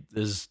kid,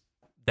 his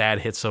dad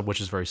hits him, which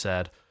is very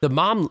sad. The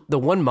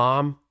one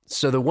mom,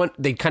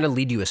 they kind of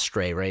lead you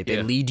astray, right? They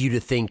Yeah. lead you to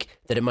think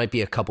that it might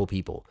be a couple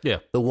people. Yeah,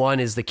 The one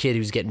is the kid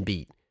who's getting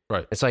beat.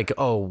 right. It's like,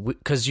 oh,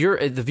 because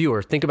you're the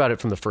viewer. Think about it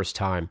from the first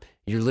time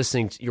you're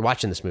you're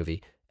watching this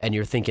movie, and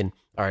you're thinking,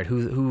 all right,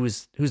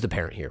 who's the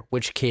parent here?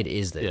 Which kid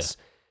is this?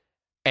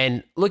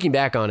 And looking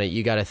back on it,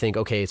 you got to think,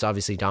 okay, it's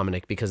obviously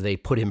Dominic because they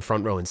put him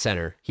front row and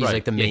center. He's Right.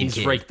 like the Yeah, main he's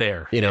kid, right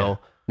there. You know.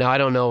 Now I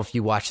don't know if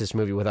you watch this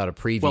movie without a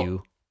preview.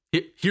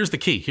 Well, here's the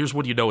key. Here's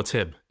when you know it's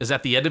him. Is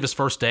at the end of his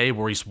first day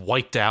where he's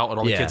wiped out and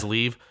all the Yeah. kids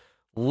leave.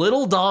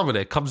 Little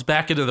Dominic comes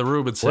back into the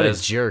room and What a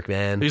says, jerk,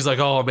 man! he's like,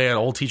 "Oh man,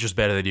 old teacher's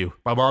better than you.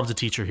 My mom's a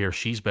teacher here.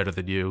 She's better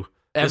than you.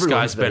 This Everyone's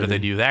guy's better better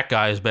than than- you. That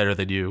guy is better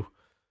than you."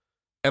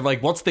 And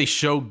like once they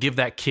give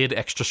that kid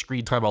extra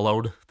screen time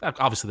alone,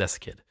 obviously that's the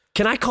kid.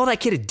 Can I call that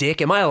kid a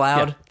dick? Am I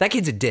allowed? Yeah. That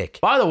kid's a dick.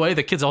 By the way,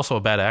 the kid's also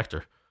a bad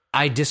actor.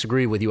 I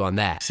disagree with you on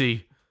that,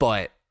 See,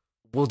 but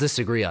we'll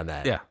disagree on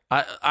that. yeah,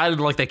 I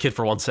didn't like that kid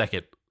for 1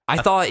 second. I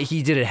thought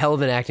he did a hell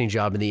of an acting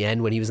job in the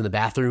end when he was in the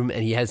bathroom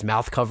and he had his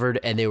mouth covered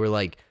and they were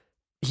like,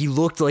 he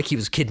looked like he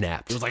was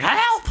kidnapped. It was like,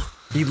 help!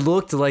 He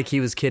looked like he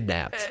was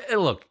kidnapped. And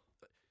look,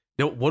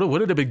 you know,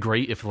 wouldn't it have been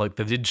great if like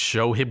they didn't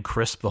show him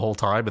crisp the whole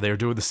time and they were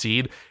doing the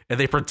scene and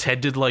they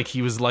pretended like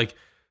he was like,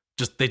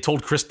 just they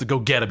told Chris to go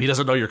get him. He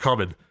doesn't know you're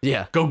coming.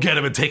 Yeah. Go get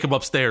him and take him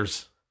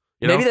upstairs.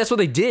 You Maybe know? that's what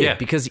they did Yeah.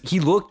 because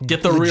he looked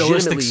Get the realistic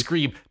legitimately-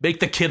 scream.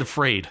 Make the kid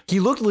afraid. He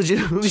looked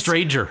legitimately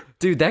Stranger.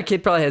 Dude, that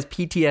kid probably has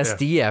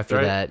PTSD after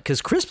right. that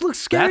because Chris looks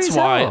scary as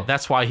hell.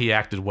 That's why he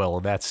acted well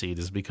in that scene,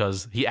 is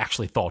because he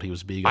actually thought he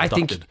was being I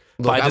abducted think-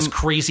 look, by this I'm-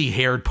 crazy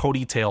haired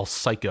ponytail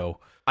psycho.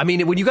 I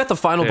mean, when you got the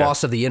final Yeah.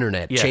 boss of the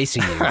internet Yeah.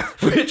 chasing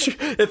you, which,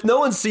 if no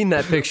one's seen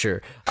that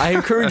picture, I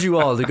encourage you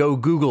all to go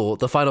Google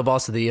the final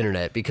boss of the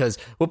internet because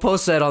we'll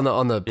post that on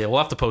the Yeah, we'll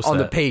have to post on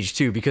that. the page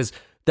too because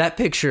that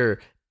picture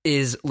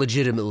is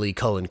legitimately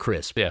Cullen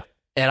Crisp. Yeah.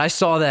 And I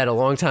saw that a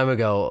long time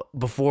ago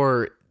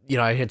before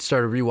I had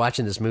started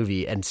rewatching this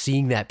movie, and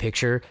seeing that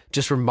picture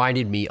just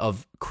reminded me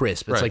of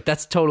Crisp. It's Right. like,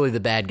 that's totally the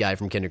bad guy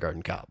from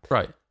Kindergarten Cop.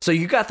 Right. So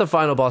you got the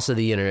final boss of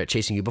the internet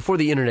chasing you before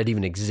the internet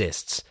even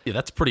exists. Yeah,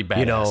 that's pretty badass.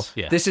 You know,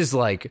 yeah. this is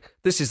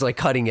like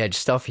cutting edge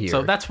stuff here.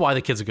 So that's why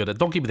the kid's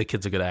don't give me the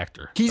kid's a good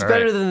actor. He's all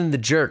better right? than the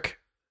jerk,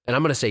 and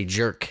I'm gonna say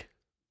jerk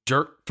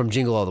Jerk. from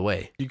Jingle All the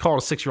Way. You call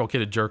a 6-year-old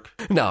kid a jerk.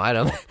 No, I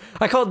don't.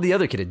 I called the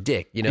other kid a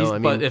dick. You know,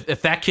 But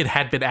if that kid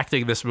had been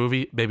acting in this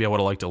movie, maybe I would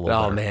have liked it a little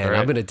oh better. man, all right?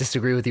 I'm gonna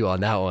disagree with you on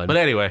that one. But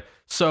anyway,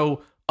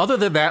 so other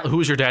than that, who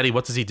is your daddy?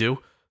 What does he do?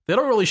 They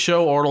don't really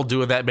show Arnold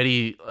doing that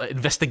many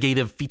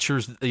investigative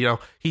features. You know,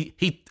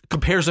 he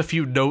compares a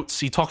few notes.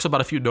 He talks about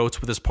a few notes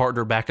with his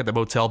partner back at the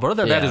motel. But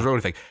other than that, Yeah. is really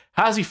anything.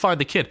 How does he find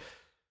the kid?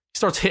 He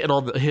starts hitting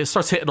on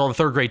the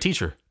third grade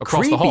teacher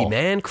across Creepy, the hall.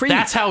 man, creepy.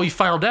 That's how he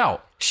found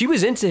out. She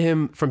was into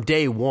him from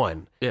day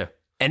one, Yeah,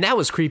 and that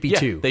was creepy yeah.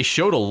 too. They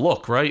showed a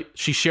look, right?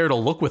 She shared a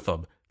look with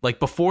him, like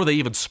before they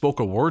even spoke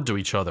a word to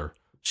each other.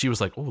 She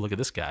was like, "Oh, look at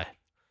this guy."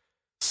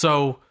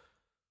 So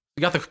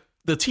you got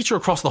the teacher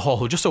across the hall,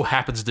 who just so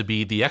happens to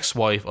be the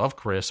ex-wife of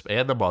Crisp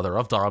and the mother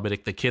of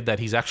Dominic, the kid that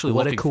he's actually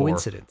What a looking for.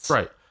 coincidence.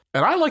 Right.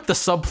 And I like the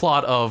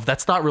subplot of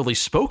that's not really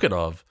spoken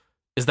of,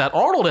 is that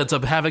Arnold ends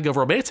up having a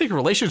romantic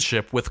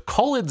relationship with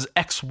Cullen's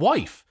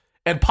ex-wife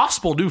and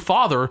possible new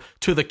father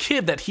to the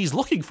kid that he's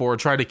looking for and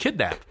trying to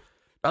kidnap.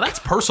 Now that's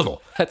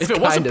personal. That's if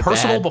it wasn't kinda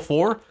personal bad.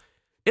 before,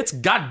 it's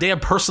goddamn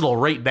personal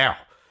right now.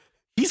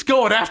 He's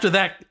going after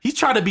that. He's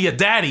trying to be a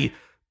daddy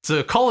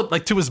to Cullen,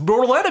 like to his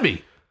mortal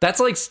enemy. That's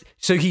like,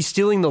 so he's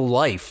stealing the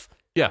life.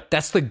 Yeah.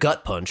 That's the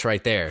gut punch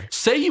right there.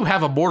 Say you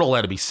have a mortal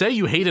enemy. Say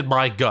you hated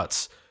my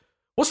guts.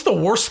 What's the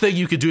worst thing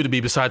you could do to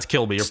me besides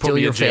kill me or Steal put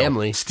me your in jail?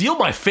 family. Steal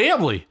my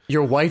family.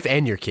 Your wife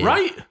and your kid.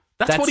 Right?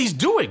 That's That's- what he's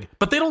doing.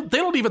 But they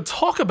don't even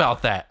talk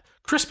about that.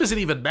 Crisp isn't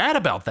even mad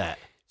about that.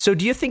 So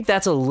do you think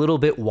that's a little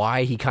bit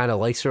why he kind of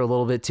likes her a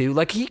little bit too?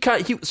 Like he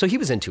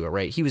was into it,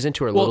 right? He was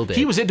into her a little bit.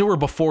 He was into her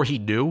before he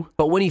knew.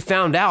 But when he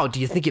found out, do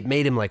you think it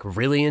made him like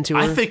really into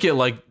her? I think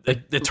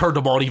it turned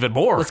him on even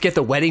more. Let's get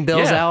the wedding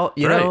bells Yeah, out,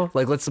 you right. know?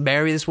 Like let's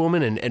marry this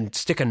woman and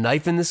stick a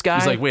knife in this guy.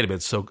 He's like, wait a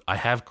minute. So I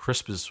have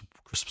Crisp's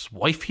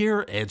wife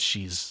here, and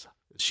she's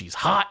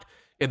hot,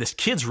 and this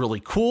kid's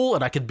really cool,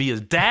 and I can be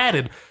his dad,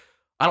 and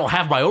I don't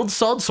have my own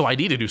son, so I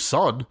need a new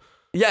son.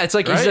 yeah, it's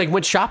like he's Right? like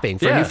went shopping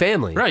for a new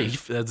family. Right. He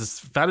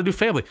found a new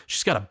family.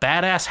 She's got a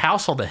badass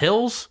house on the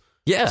hills.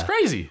 Yeah. It's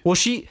crazy. Well,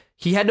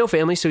 he had no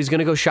family, so he's going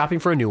to go shopping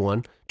for a new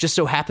one. Just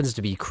so happens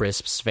to be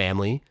Crisp's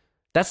family.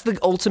 That's the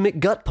ultimate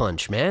gut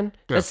punch, man.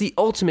 Yeah. That's the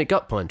ultimate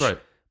gut punch. Right.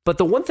 But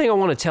the one thing I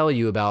want to tell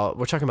you about,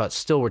 we're talking about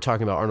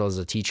Arnold as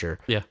a teacher.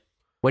 Yeah.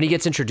 When he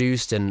gets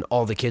introduced and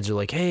all the kids are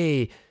like,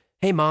 hey,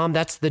 mom,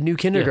 that's the new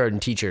kindergarten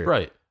teacher.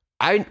 Right.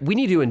 We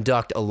need to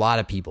induct a lot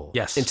of people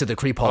Yes. into the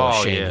creep hall of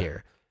Oh, shame yeah.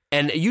 here.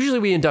 And usually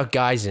we induct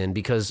guys in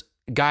because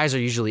guys are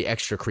usually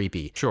extra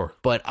creepy. Sure.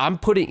 But I'm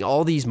putting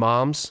all these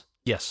moms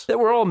Yes. that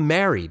were all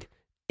married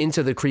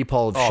into the creep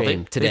hall of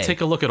shame today. They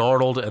take a look at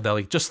Arnold, and they're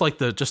like, just like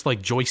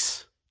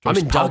Joyce. I'm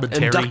Joyce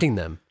Palminteri. inducting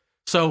them.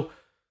 So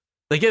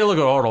they get a look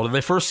at Arnold, and they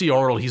first see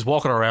Arnold. He's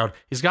walking around.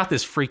 He's got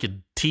this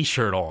freaking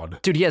T-shirt on.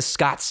 Dude, he has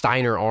Scott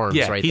Steiner arms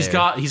right he's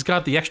there. he's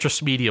got the extra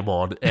medium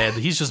on, and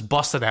he's just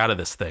busting out of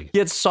this thing. He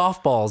had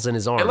softballs in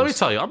his arms. And let me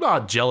tell you, I'm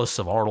not jealous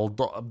of Arnold.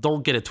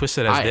 Don't get it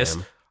twisted as I this.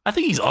 am. I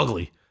think he's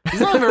ugly.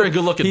 He's not a very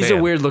good looking He's man.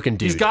 a weird looking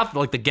dude. He's got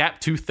like the gap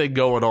tooth thing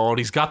going on.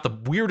 He's got the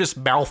weirdest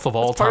mouth of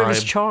all That's part time. of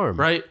his charm.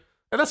 Right?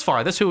 And that's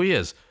fine. That's who he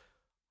is.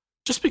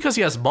 Just because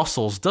he has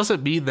muscles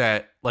doesn't mean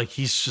that like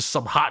he's just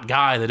some hot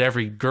guy that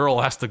every girl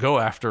has to go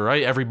after,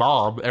 right? Every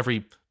mom,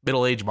 every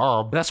middle-aged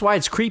mom. That's why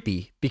it's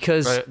creepy,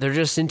 because Right. they're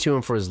just into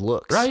him for his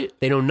looks. Right.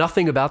 They know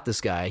nothing about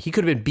this guy. He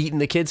could have been beating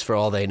the kids for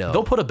all they know.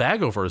 They'll put a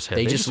bag over his head.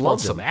 They They just just want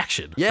loved some him.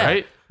 action. Yeah.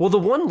 Right? Well, the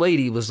one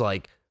lady was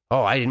like,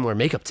 "Oh, I didn't wear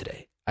makeup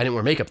today. I didn't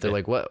wear makeup." They're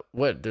like, "What?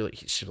 What?" They're like,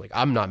 she's like,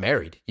 "I'm not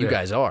married. You Yeah.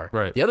 guys are."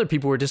 Right. The other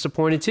people were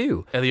disappointed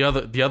too, And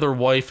the other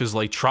wife is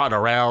like trotting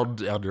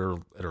around on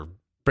her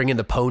bringing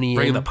the pony.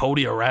 bringing in. the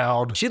pony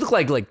around, She looked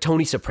like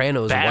Tony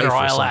Soprano's batting wife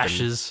her or something.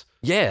 eyelashes.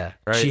 Yeah,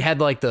 Right. she had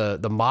like the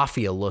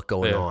mafia look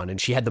going Yeah. on, and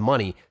she had the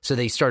money, so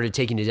they started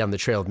taking it down the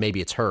trail of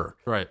maybe it's her,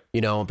 Right. you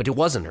know, but it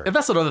wasn't her. And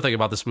that's another thing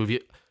about this movie.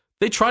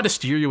 They try to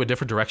steer you in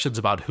different directions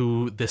about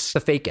who The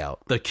fake out.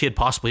 the kid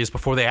possibly is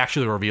before they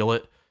actually reveal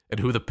it and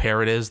who the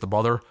parent is, the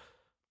mother.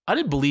 I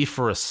didn't believe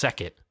for a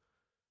second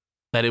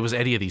that it was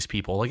any of these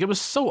people. Like, it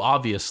was so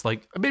obvious.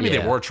 Like, maybe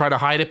Yeah. they were trying to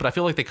hide it, but I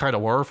feel like they kind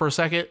of were for a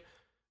second.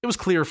 It was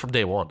clear from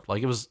day one.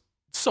 Like, it was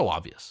so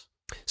obvious.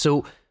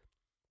 So,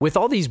 with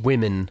all these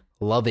women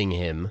loving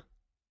him,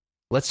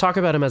 let's talk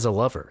about him as a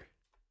lover.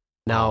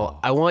 Now, Oh.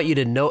 I want you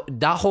to know,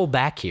 not hold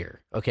back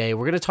here, okay?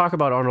 We're going to talk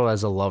about Arnold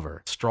as a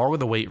lover. Strong in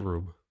the weight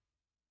room.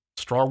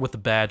 Strong with the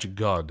badge and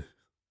gun.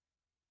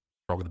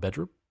 Strong in the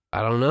bedroom?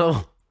 I don't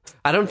know.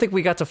 I don't think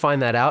we got to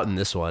find that out in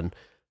this one,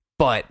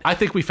 but I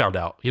think we found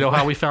out. You know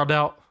how we found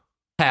out?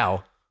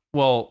 how?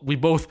 Well,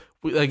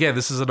 again,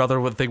 this is another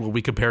one thing when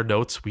we compared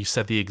notes. We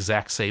said the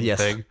exact same Yes.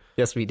 thing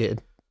Yes, we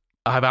did.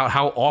 about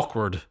how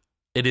awkward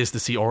it is to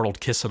see Arnold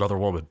kiss another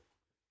woman.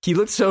 He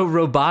looked so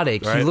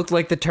robotic. He Right. looked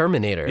like the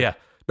Terminator. Yeah.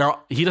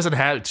 Now, he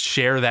doesn't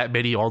share that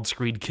many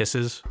on-screen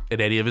kisses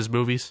in any of his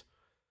movies,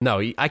 No,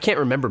 I can't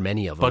remember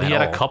many of them. but he at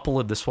had all. a couple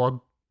in this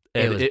one,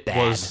 and It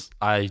was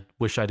bad. I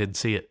wish I didn't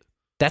see it.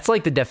 That's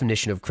like the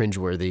definition of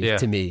cringeworthy Yeah.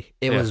 to me.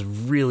 It Yeah. was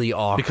really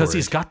awkward. Because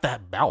he's got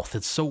that mouth.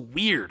 It's so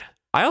weird.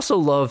 I also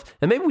love,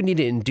 and maybe we need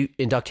to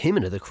induct him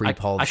into the creep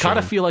hall. I kind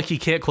of feel like he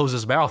can't close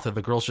his mouth and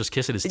the girl's just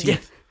kissing his Yeah.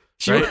 teeth.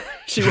 She, right?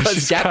 she was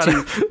She's gap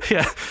kinda- tooth.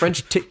 Yeah.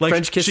 French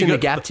Like, kissing the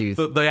gap tooth.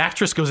 The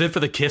actress goes in for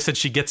the kiss and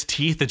she gets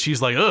teeth and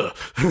she's like, ugh.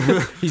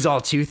 He's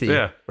all toothy.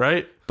 Yeah,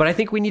 right? But I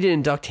think we need to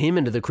induct him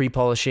into the creep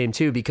hall of shame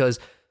too, because,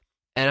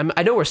 and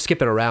I know we're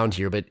skipping around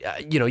here, but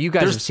you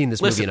guys have seen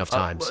this movie enough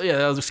times,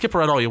 Skip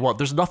around all you want.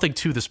 There's nothing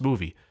to this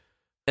movie.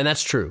 and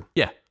that's true.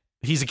 Yeah.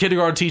 He's a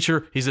kindergarten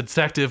teacher. He's a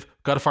detective.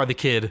 Got to find the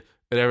kid.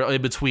 And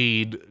in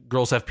between,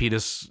 girls have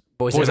penis.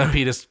 Boys Boys have- have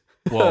penis.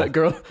 Well,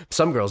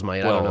 Some girls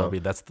might. I well, don't know. I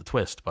mean, that's the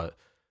twist. But,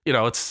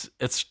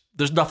 it's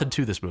there's nothing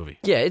to this movie.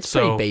 Yeah, it's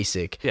So- pretty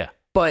basic. Yeah.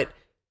 But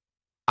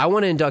I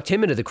want to induct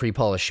him into the creep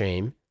hall of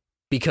shame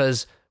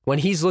because when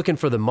he's looking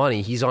for the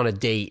money, he's on a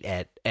date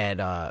at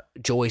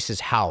Joyce's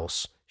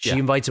house. She Yeah.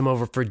 invites him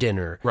over for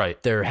dinner.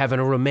 Right. They're having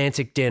a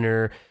romantic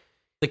dinner.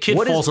 The kid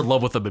What falls is- in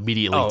love with him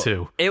immediately,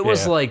 too. It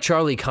was Yeah. like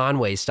Charlie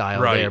Conway style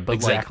Right, there, but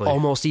exactly. like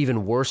almost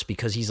even worse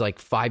because he's like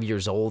 5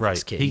 years old. Right.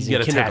 This kid. He He's can in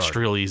get attached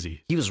kindergarten. real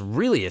easy. He was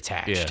really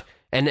attached. Yeah.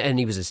 And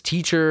he was his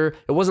teacher.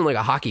 It wasn't like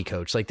a hockey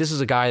coach. Like this is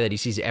a guy that he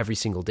sees every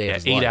single day Yeah, of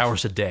his 8 life.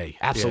 hours a day.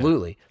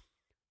 Absolutely.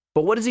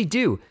 But what does he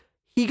do?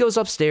 He goes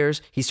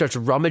upstairs. He starts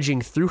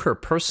rummaging through her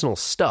personal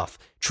stuff,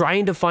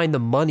 trying to find the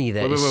money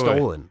that is Wait.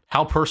 stolen.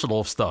 How personal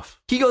of stuff.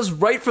 He goes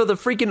right for the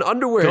freaking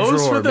underwear Goes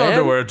drawer, for the man.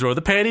 underwear drawer,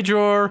 the panty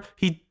drawer.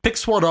 He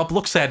picks one up,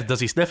 looks at it. Does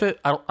he sniff it?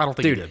 I don't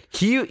think Dude,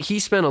 he did. he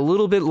spent a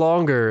little bit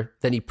longer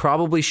than he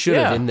probably should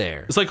have in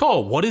there. It's like,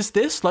 oh, what is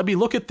this? Let me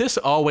look at this.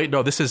 Oh, wait,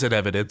 no, this isn't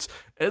evidence.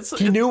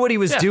 He knew what he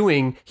was yeah.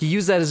 doing. He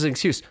used that as an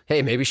excuse.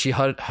 Hey, maybe she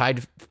hid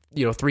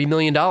 $3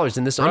 million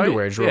in this right?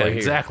 underwear drawer Yeah, here.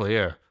 exactly.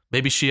 Yeah,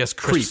 maybe she has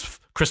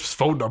Crisp's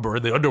phone number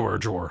in the underwear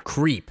drawer.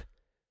 Creep.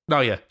 No,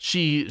 yeah,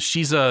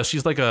 he's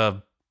like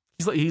a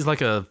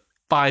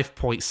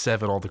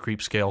 5.7 on the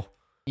creep scale.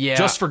 Yeah.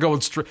 Just for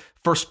going straight.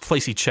 First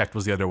place he checked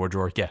was the underwear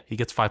drawer. Yeah, he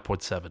gets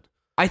 5.7.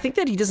 I think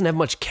that he doesn't have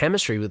much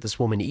chemistry with this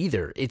woman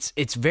either. It's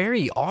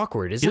very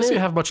awkward, He isn't doesn't it?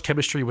 have much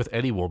chemistry with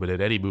any woman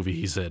in any movie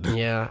he's in.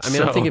 Yeah, I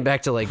mean, I'm So- thinking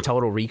back to like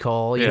Total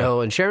Recall, you Yeah.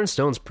 know, and Sharon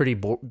Stone's pretty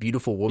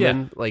beautiful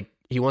woman. Like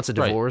he wants a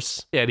Right.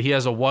 divorce. Yeah, and he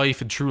has a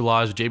wife in True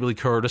Lies with Jamie Lee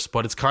Curtis,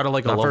 but it's kind of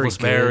like a Not very loveless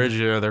good. marriage.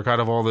 You know, they're kind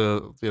of all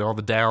on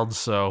the downs,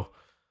 so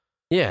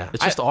Yeah,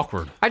 it's just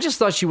awkward. I just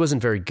thought she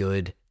wasn't very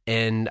good,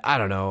 and I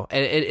don't know.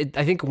 And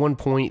I think one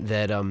point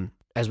that,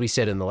 as we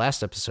said in the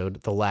last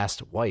episode, the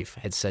last wife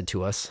had said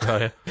to us, Oh,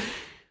 yeah.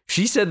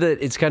 she said that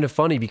it's kind of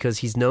funny because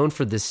he's known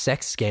for this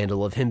sex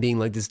scandal of him being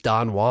like this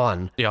Don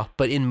Juan, Yeah.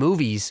 but in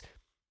movies,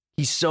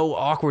 he's so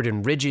awkward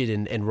and rigid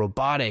and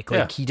robotic.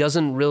 Like Yeah. he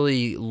doesn't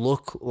really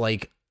look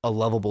like a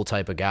lovable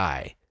type of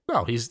guy.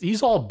 No,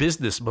 he's all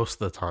business most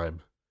of the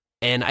time.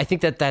 And I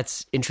think that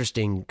that's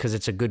interesting because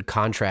it's a good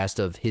contrast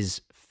of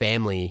his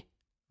family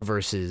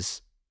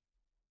versus,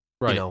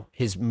 Right.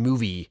 his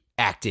movie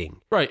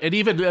acting. Right. And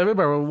even I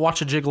remember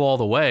watching Jiggle All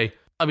the Way.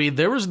 I mean,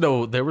 there was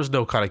no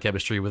kind of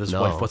chemistry with his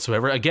No. wife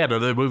whatsoever. Again,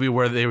 another movie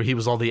where he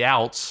was on the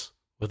outs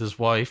with his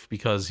wife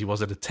because he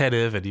wasn't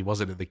attentive and he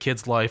wasn't in the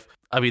kid's life.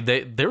 I mean,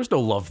 there was no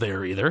love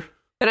there either.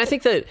 And I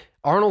think that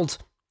Arnold,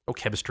 No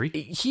chemistry.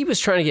 he was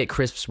trying to get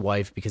Crisp's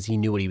wife because he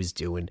knew what he was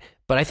doing.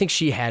 But I think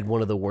she had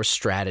one of the worst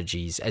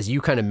strategies, as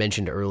you kind of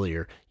mentioned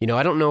earlier.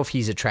 I don't know if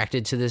he's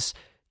attracted to this,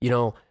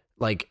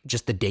 like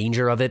just the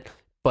danger of it.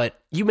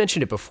 But you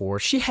mentioned it before.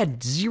 She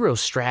had zero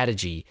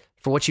strategy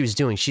for what she was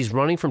doing. She's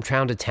running from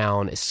town to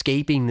town,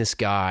 escaping this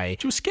guy.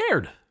 She was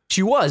scared.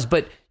 She was,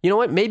 but you know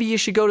what? Maybe you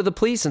should go to the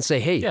police and say,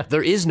 hey, Yeah.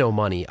 there is no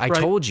money. I Right.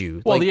 told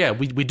you. Well, Like, yeah,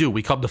 we do.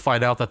 We come to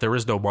find out that there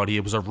is no money.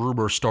 It was a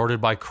rumor started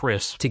by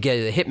Chris. to get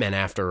a hitman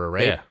after her,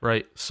 right? Yeah,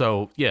 right.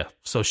 So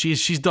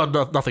she's done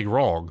nothing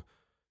wrong,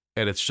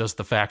 and it's just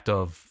the fact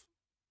of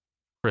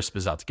Crisp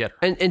is out to get her.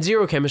 And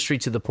zero chemistry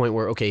to the point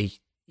where, okay,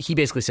 he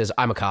basically says,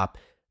 I'm a cop.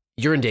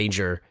 You're in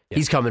danger. Yeah.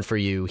 He's coming for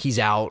you. He's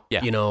out.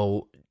 Yeah.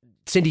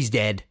 Cindy's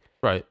dead.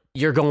 Right.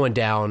 You're going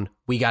down.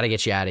 We got to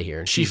get you out of here.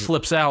 And She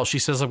flips out. She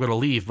says, "I'm going to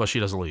leave," but she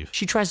doesn't leave.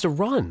 she tries to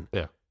run.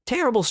 Yeah.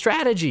 Terrible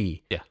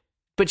strategy. Yeah.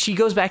 But she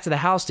goes back to the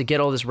house to get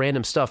all this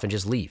random stuff and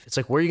just leave. It's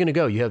like, where are you going to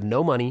go? You have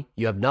no money.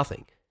 You have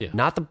nothing. Yeah.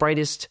 Not the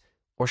brightest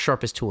or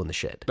sharpest tool in the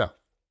shed. No.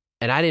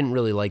 And I didn't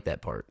really like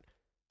that part.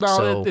 No,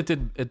 So- it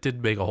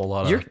didn't make a whole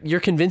lot of. You're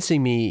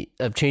convincing me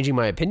of changing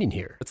my opinion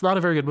here. It's not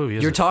a very good movie,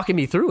 is You're it? talking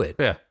me through it.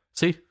 Yeah.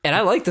 See, And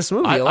I like this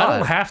movie I a lot.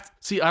 don't have to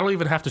see. I don't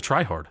even have to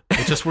try hard.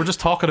 It's just we're just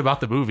talking about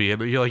the movie,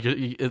 and you're like,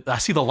 I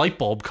see the light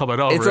bulb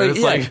coming over.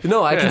 It's like,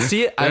 no, I yeah. can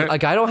see it. Yeah. I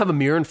don't have a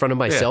mirror in front of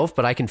myself,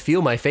 but I can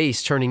feel my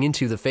face turning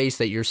into the face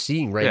that you're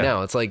seeing right Yeah.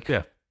 now. It's like,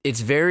 Yeah.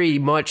 it's very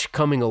much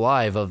coming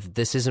alive of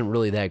this isn't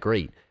really that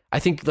great. I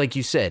think, like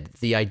you said,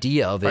 the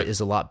idea of it is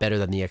Right. a lot better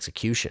than the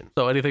execution.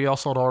 So, anything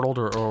else on Arnold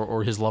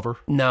or his lover?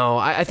 No,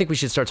 I think we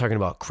should start talking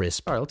about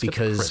Crisp All right, let's get to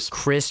because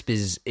Crisp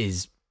is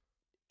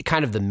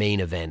kind of the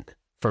main event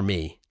for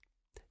me.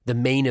 The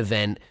main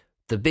event,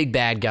 the big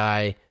bad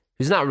guy,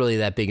 who's not really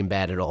that big and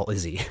bad at all,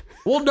 is he?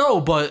 Well, no,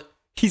 but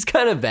He's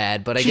kind of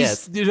bad, but I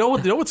guess. you know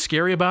what's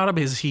scary about him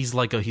is he's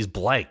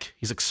blank.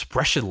 He's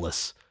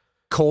expressionless.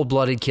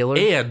 Cold-blooded killer?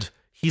 And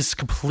he's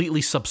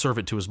completely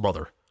subservient to his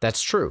mother.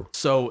 That's true.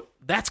 So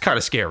that's kind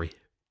of scary.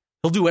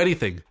 He'll do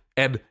anything.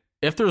 And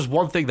if there's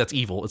one thing that's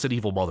evil, it's an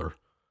evil mother.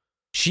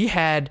 She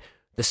had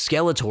the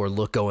Skeletor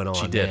look going on,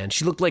 She did. man.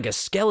 She looked like a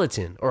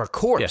skeleton or a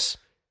corpse.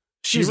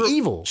 She was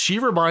evil. She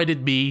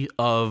reminded me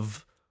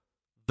of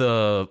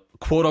the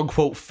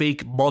quote-unquote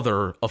fake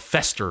mother of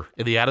Fester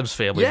in the Addams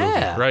Family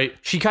movie, right?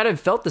 She kind of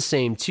felt the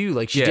same, too.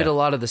 Like, she Yeah. did a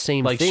lot of the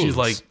same Like things.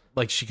 she's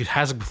like she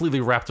has it completely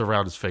wrapped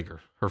around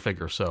her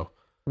finger. So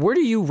Where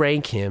do you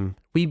rank him?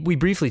 We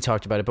briefly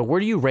talked about it, but where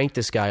do you rank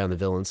this guy on the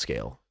villain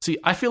scale? see,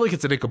 I feel like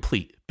it's an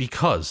incomplete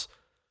because,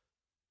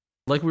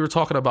 like we were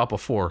talking about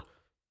before,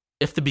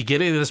 if the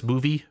beginning of this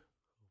movie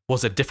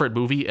was a different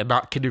movie and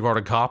not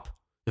Kindergarten Cop,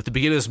 if the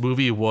beginning of this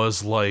movie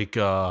was like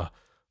I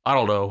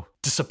don't know,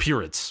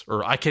 Disappearance,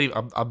 or I can't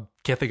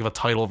think of a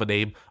title of a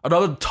name,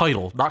 another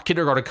title, not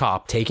Kindergarten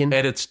Cop, Taken?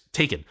 and it's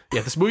Taken.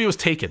 Yeah, this movie was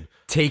Taken,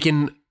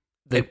 Taken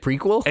the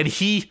prequel? and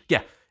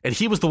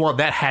he was the one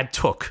that had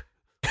took,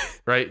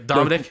 right,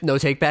 Dominic? No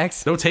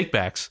takebacks? No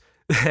takebacks,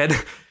 and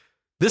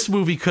this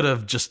movie could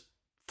have just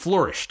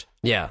flourished.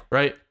 Yeah.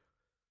 Right?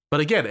 But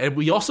again, and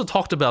we also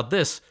talked about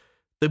this,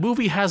 the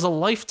movie has a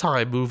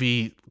Lifetime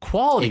movie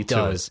quality It to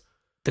does. it.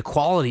 The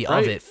quality of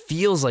Right? it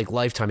feels like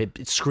Lifetime.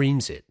 It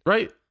screams it.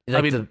 Right?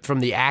 Like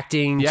from the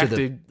acting the to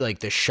acting.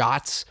 the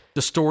shots.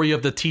 The story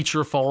of the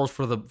teacher falls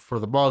for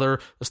the mother.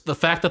 The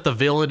fact that the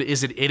villain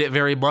isn't in it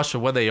very much,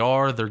 and when they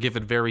are, they're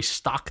given very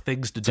stock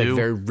things to It's do. like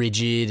very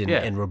rigid Yeah.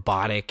 and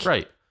robotic.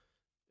 Right.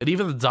 And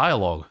even the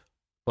dialogue.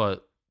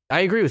 But I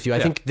agree with you. I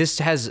Yeah. think this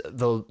has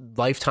the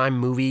Lifetime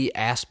movie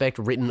aspect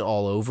written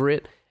all over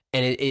it,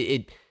 and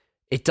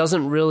it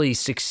doesn't really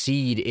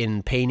succeed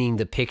in painting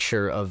the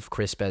picture of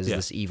Crisp as Yeah.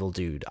 this evil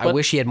dude. I But-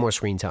 wish he had more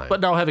screen time.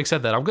 but now, having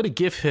said that, I'm going to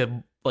give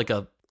him like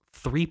a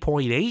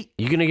 3.8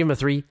 You're gonna give him a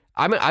 3?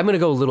 I'm gonna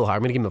go a little higher.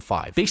 I'm gonna give him a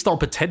 5. based on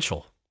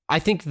potential. I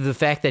think the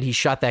fact that he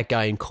shot that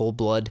guy in cold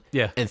blood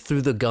Yeah. and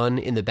threw the gun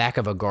in the back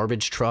of a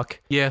garbage truck,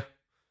 Yeah.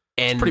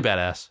 and Pretty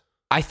badass.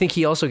 I think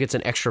he also gets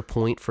an extra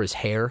point for his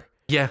hair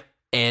Yeah.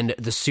 and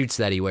the suits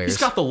that he wears. He's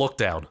got the look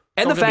down.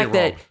 and Don't the get me fact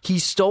that wrong. he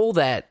stole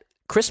that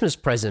Christmas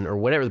present or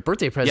whatever, the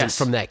birthday present Yes.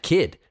 from that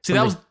kid. See,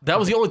 that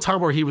was the only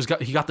time where he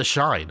got the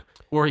shine,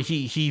 where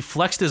he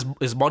flexed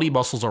his money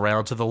muscles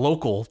around to the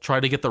local,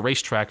 trying to get the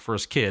racetrack for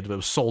his kid, but it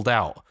was sold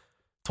out.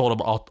 Told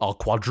him, I'll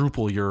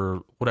quadruple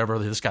your whatever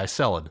this guy's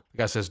selling. The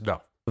guy says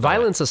no.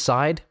 Violence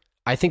aside,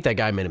 I think that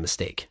guy made a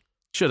mistake.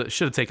 Should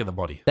have taken the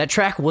money. That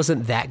track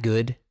wasn't that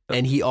good,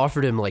 and he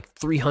offered him like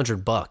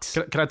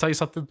 $300. Can I tell you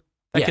something?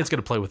 That Yeah. kid's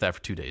gonna play with that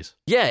for 2 days.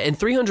 Yeah, and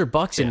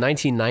 $300 in Yeah.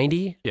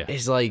 1990 Yeah.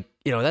 is like,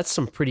 that's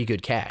some pretty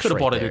good cash. Could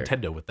have right bought there. a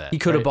Nintendo with that. He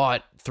could have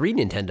right? bought 3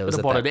 Nintendos. Could have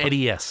at bought that an point.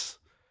 NES.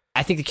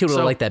 I think the kid would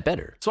have So- liked that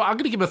better. So I'm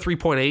gonna give him a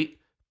 3.8,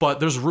 but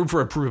there's room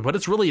for improvement. But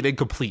it's really an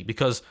incomplete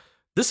because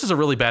this is a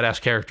really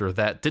badass character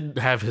that didn't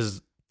have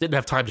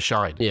time to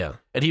shine. Yeah.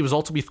 And he was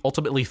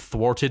ultimately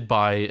thwarted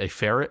by a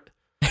ferret.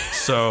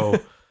 So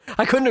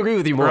I couldn't agree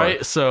with you more.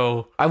 right,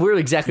 so We're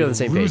exactly on the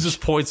same page. loses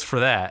points for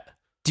that.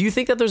 Do you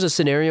think that there's a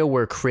scenario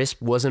where Crisp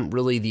wasn't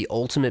really the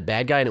ultimate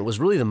bad guy and it was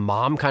really the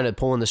mom kind of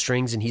pulling the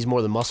strings and he's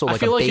more the muscle,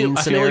 like a Bane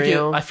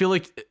scenario? I feel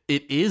like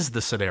it is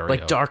the scenario,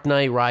 like Dark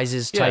Knight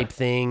Rises Yeah. type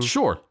thing?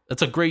 Sure,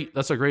 that's a great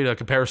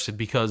comparison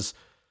because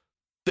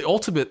the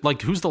ultimate,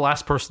 like, who's the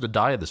last person to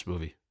die in this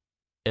movie?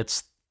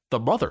 It's the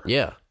mother.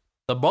 Yeah.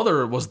 The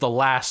mother was the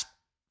last.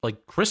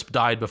 Like, Crisp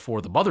died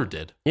before the mother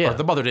did. Yeah. Or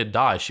the mother didn't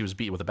die. She was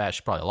beaten with a bat.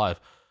 She's probably alive.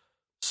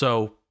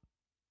 So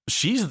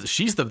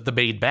she's the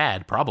main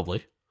bad,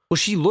 probably. Well,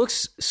 she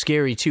looks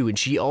scary too, and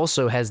she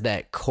also has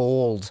that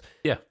cold,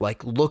 Yeah.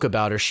 like look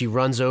about her. She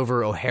runs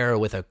over O'Hara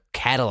with a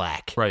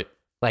Cadillac, Right.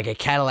 like a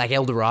Cadillac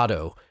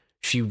Eldorado.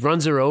 She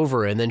runs her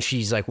over, and then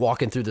she's like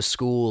walking through the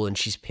school, and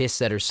she's pissed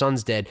that her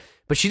son's dead.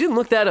 But she didn't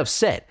look that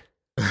upset.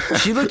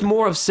 She looked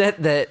more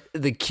upset that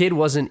the kid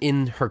wasn't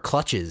in her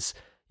clutches,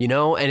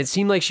 And it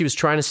seemed like she was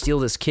trying to steal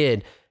this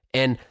kid,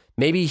 and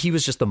maybe he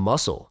was just the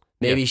muscle.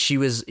 Maybe Yeah. she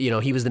was,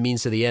 he was the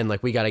means to the end.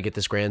 Like, we got to get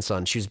this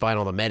grandson. She was buying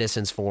all the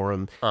medicines for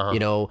him.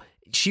 Uh-huh.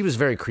 She was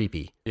very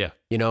creepy. Yeah.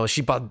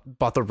 She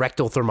bought the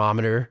rectal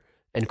thermometer,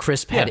 and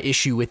Crisp had Yeah.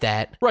 issue with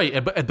that.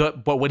 Right.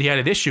 But when he had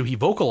an issue, he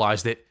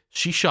vocalized it.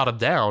 She shot him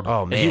down.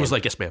 Oh, And he man. was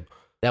like, yes, ma'am.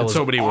 That In was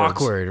so many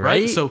awkward, words,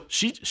 right? So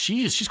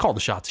she's called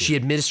the shots here. She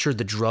administered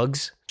the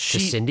drugs to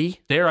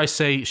Cindy. Dare I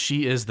say,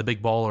 she is the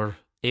big baller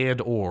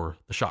or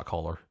the shot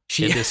caller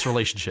in this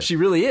relationship. She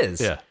really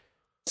is. Yeah.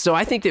 So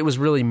I think it was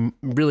really,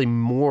 really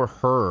more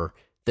her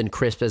than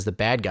Crisp as the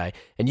bad guy.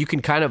 And you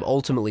can kind of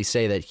ultimately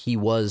say that he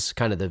was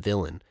kind of the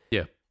villain.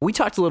 Yeah. We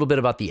talked a little bit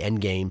about the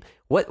end game.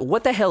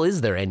 What the hell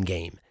is their end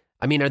game?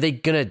 I mean, are they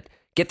going to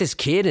get this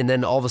kid and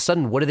then all of a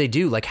sudden, what do they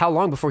do? Like, how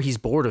long before he's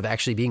bored of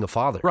actually being a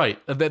father? Right.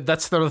 And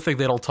that's another thing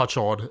they don't touch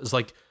on is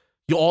like,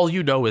 all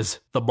you know is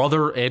the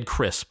mother and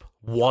Crisp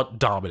want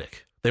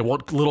Dominic. They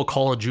want little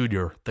Colin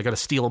Jr. They're going to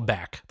steal him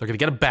back. They're going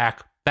to get him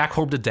back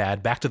home to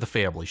dad, back to the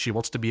family. She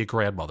wants to be a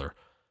grandmother.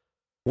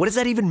 What does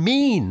that even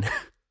mean?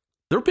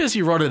 They're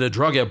busy running a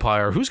drug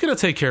empire. Who's going to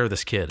take care of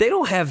this kid? They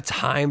don't have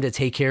time to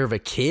take care of a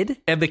kid.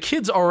 And the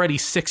kid's already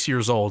 6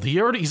 years old.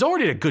 He's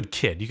already a good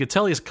kid. You can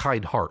tell he has a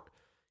kind heart.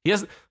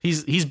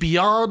 He's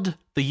beyond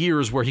the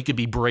years where he could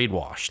be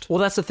brainwashed. Well,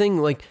 that's the thing.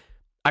 Like,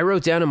 I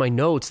wrote down in my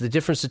notes the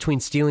difference between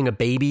stealing a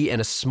baby and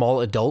a small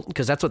adult,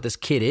 because that's what this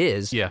kid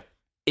is. Yeah.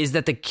 Is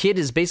that the kid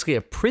is basically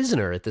a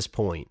prisoner at this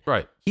point.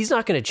 Right. He's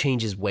not going to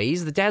change his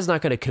ways. The dad's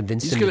not going to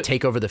convince him to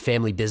take over the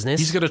family business.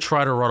 He's going to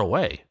try to run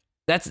away.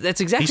 That's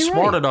exactly right. He's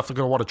smart enough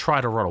to want to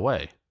try to run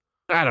away.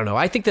 I don't know.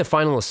 I think the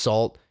final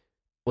assault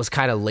was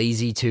kind of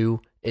lazy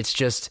too. It's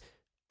just,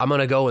 I'm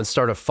going to go and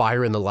start a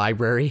fire in the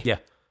library. Yeah.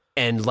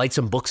 And light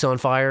some books on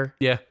fire.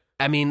 Yeah.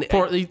 I mean, he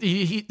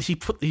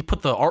put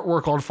the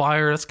artwork on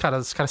fire. That's kind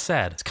of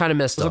sad. It's kind of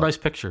messed up. It was a nice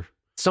picture.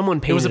 Someone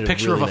painted it was a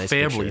picture really of a nice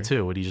family picture.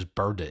 too, and he just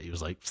burned it. He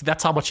was like,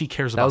 that's how much he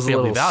cares that about was family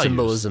a little values.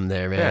 symbolism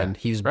there, man. Yeah,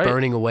 He was right?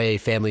 burning away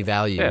family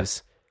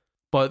values. Yeah.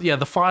 But yeah,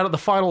 the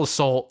final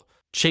assault,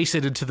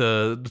 chasing into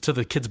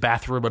the kid's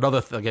bathroom.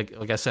 Another thing,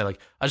 like I said, like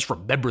I just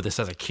remember this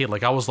as a kid.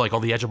 Like I was like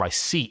on the edge of my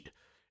seat,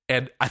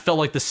 and I felt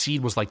like the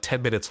scene was like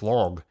 10 minutes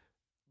long.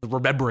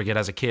 Remembering it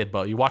as a kid,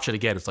 but you watch it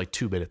again, it's like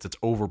 2 minutes. It's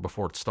over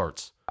before it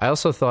starts. I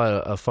also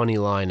thought a funny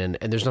line, and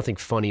there's nothing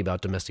funny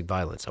about domestic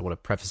violence. I want to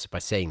preface it by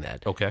saying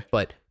that. Okay.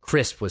 But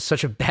Crisp was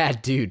such a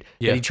bad dude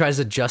Yeah. that he tries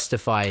to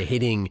justify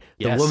hitting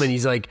the Yes. woman.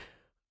 He's like,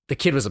 the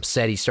kid was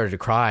upset. He started to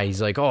cry. He's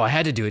like, oh, I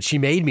had to do it. She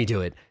made me do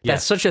it. Yeah.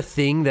 That's such a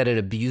thing that an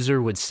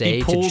abuser would say He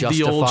to pulled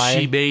justify, the old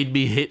 "she made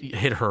me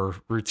hit her"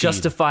 routine,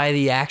 justify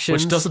the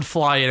actions. which doesn't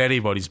fly in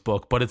anybody's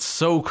book, but it's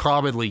so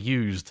commonly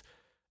used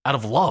out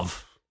of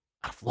love.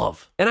 Out of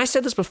love. And I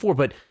said this before,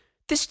 but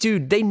this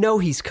dude, they know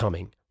he's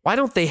coming. Why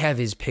don't they have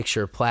his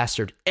picture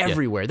plastered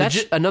everywhere?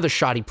 That's another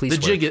shoddy police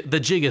work. The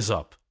jig is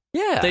up.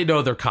 Yeah. They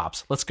know they're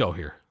cops. Let's go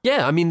here.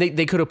 Yeah, I mean,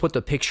 they could have put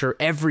the picture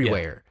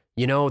everywhere.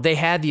 You know, they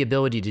had the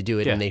ability to do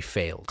it, Yeah. and they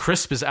failed.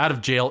 Crisp is out of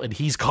jail, and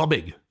he's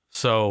coming.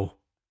 So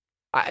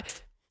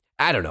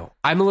I don't know.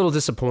 I'm a little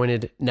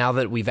disappointed now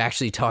that we've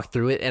actually talked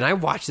through it, and I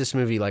watched this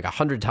movie like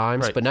 100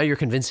 times, Right. but now you're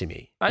convincing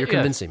me. You're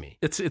convincing me.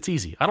 It's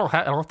easy. I don't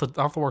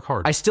have to work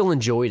hard. I still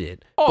enjoyed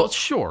it. Oh,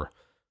 sure,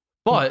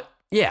 but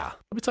Yeah,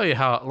 let me tell you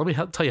how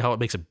it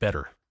makes it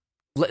better.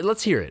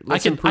 let's hear it.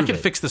 Let's I improve can it.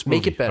 fix this movie.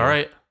 Make it better. All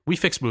right, we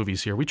fix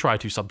movies here. We try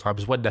to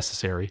sometimes when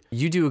necessary.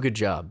 You do a good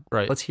job.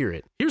 Right. Let's hear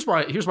it. Here's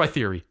my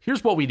theory.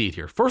 Here's what we need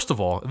here. First of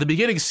all, in the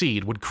beginning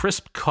scene, when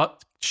Crisp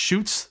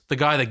shoots the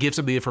guy that gives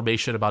him the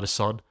information about his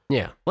son,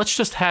 Yeah. let's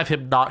just have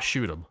him not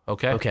shoot him.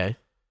 Okay. Okay.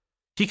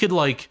 He could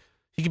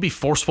be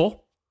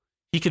forceful.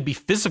 He could be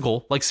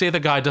physical. Like, say the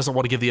guy doesn't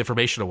want to give the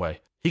information away.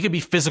 He could be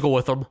physical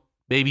with him,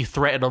 maybe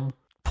threaten him,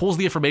 pulls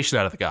the information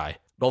out of the guy.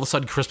 And all of a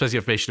sudden, Crisp has the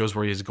information, knows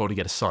where he's going to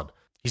get his son.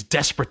 He's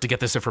desperate to get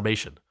this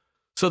information.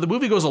 So the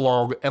movie goes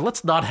along, and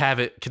let's not have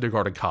it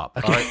Kindergarten Cop.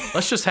 Okay. All right?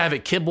 Let's just have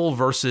it Kimball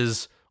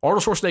versus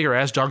Arnold Schwarzenegger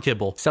as John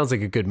Kimball, Sounds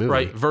like a good movie.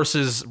 right?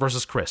 Versus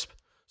Crisp.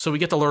 So we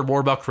get to learn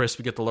more about Crisp.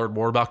 We get to learn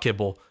more about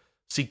Kimball.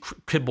 See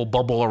Kimball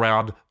bumble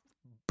around,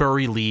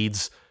 bury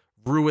leads,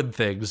 ruin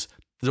things,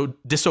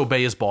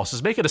 disobey his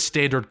bosses, make it a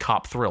standard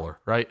cop thriller,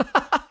 right?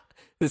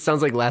 This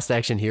sounds like Last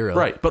Action Hero.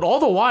 Right. But all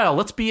the while,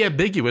 let's be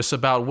ambiguous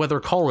about whether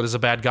Colin is a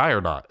bad guy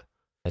or not.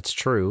 That's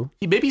true.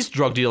 Maybe he's a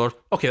drug dealer.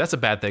 Okay, that's a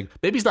bad thing.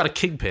 Maybe he's not a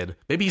kingpin.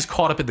 Maybe he's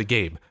caught up in the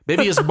game.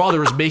 Maybe his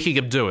mother is making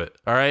him do it.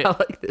 All right? I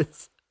like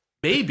this.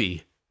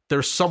 Maybe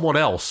there's someone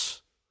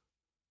else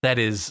that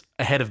is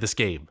ahead of this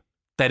game,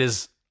 that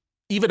is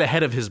even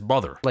ahead of his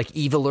mother. Like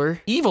eviler.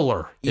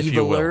 Eviler, if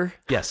you will. Eviler?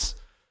 Yes.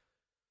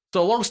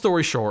 So long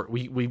story short,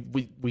 we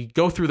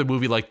go through the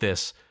movie like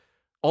this.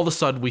 All of a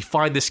sudden, we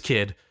find this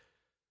kid.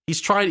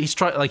 He's right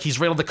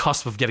on the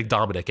cusp of getting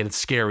Dominic, and it's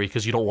scary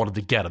because you don't want him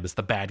to get him. It's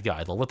the bad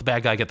guy. They'll let the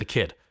bad guy get the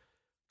kid.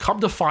 Come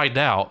to find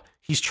out,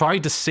 he's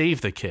trying to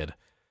save the kid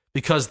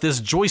because this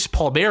Joyce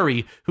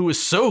Palmieri, who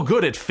is so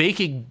good at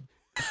faking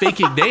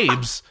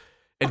names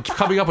and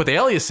coming up with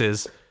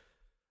aliases,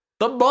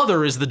 the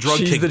mother is the drug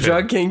She's kingpin. the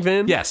drug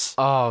kingpin? Yes.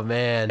 Oh,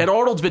 man. And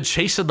Arnold's been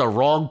chasing the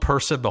wrong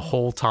person the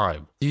whole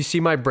time. Do you see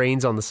my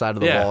brains on the side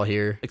of the wall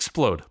here?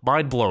 Explode.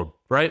 Mind blown,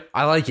 right?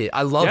 I like it.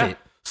 I love it.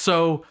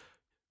 So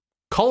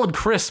Colin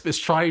Crisp is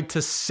trying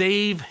to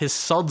save his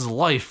son's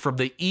life from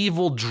the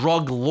evil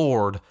drug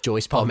lord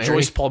Joyce of Palmieri.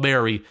 Joyce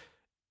Palmieri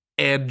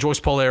and Joyce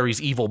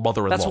Palmieri's evil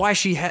mother-in-law. That's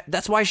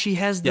why she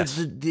has Yes.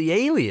 the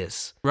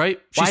alias. right?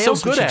 Why She's so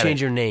else would good she at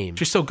change it. her name?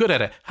 She's so good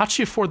at it. How'd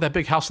she afford that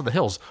big house in the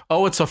hills?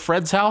 Oh, it's a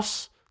friend's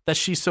house that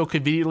she so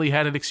conveniently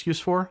had an excuse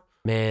for?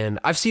 Man,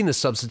 I've seen The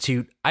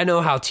Substitute. I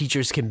know how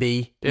teachers can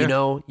be. Yeah. You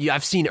know,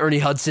 I've seen Ernie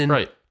Hudson,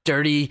 Right.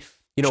 dirty.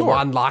 You know, Sure.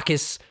 Juan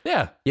Lacus.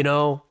 Yeah. You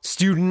know,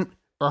 student,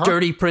 Uh-huh.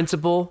 dirty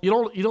principal. You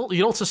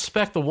don't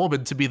suspect the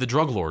woman to be the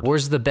drug lord.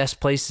 Where's the best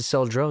place to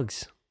sell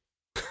drugs?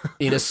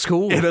 In a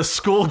school. In a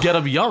school, get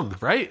them young,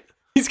 right?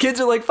 These kids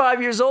are like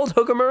 5 years old.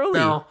 Hook them early.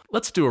 Now,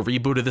 let's do a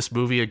reboot of this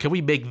movie, and can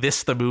we make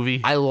this the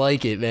movie? I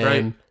like it, man.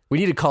 Right. We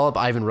need to call up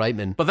Ivan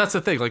Reitman. But that's the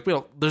thing. Like,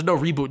 there's no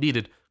reboot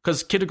needed.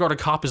 because Kindergarten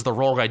Cop is the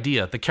wrong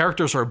idea. The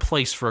characters are in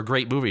place for a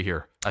great movie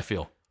here, I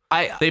feel.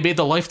 They made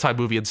the Lifetime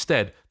movie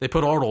instead. They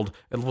put Arnold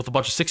and with a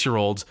bunch of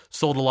 6-year-olds,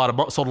 sold a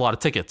lot of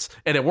tickets,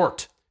 and it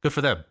worked. Good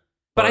for them.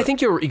 But I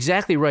think you're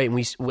exactly right. And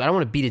I don't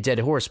want to beat a dead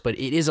horse, but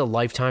it is a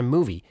Lifetime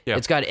movie. Yeah.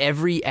 It's got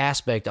every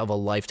aspect of a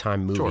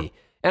Lifetime movie. Sure.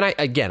 And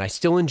I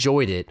still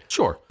enjoyed it.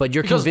 Sure. But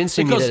you're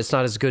convincing me that it's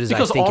not as good as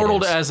I think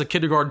Arnold it is. as a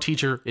kindergarten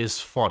teacher is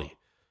funny.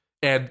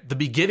 And the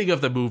beginning of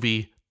the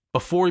movie,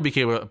 before he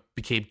became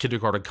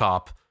Kindergarten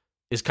Cop,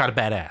 is kind of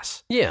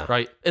badass. Yeah.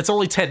 Right? It's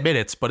only 10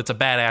 minutes, but it's a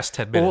badass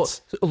 10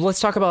 minutes. Well, let's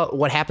talk about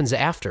what happens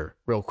after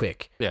real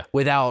quick. Yeah.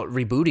 Without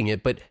rebooting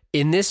it. But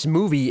in this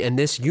movie and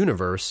this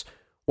universe,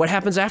 what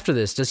happens after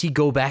this? Does he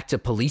go back to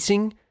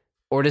policing?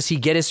 Or does he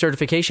get his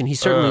certification? He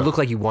certainly looked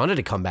like he wanted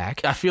to come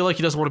back. I feel like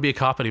he doesn't want to be a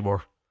cop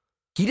anymore.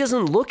 He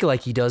doesn't look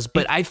like he does,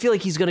 but I feel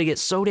like he's going to get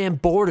so damn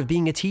bored of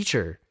being a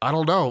teacher. I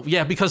don't know.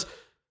 Yeah, because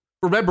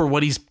remember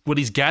when he's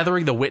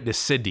gathering the witness,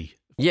 Cindy,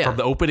 from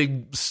the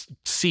opening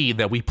scene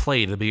that we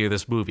played at the beginning of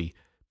this movie,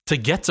 to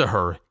get to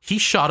her, he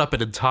shot up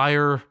an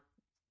entire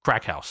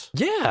crack house.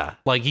 Yeah.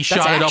 Like, he That's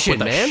shot action,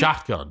 it up with a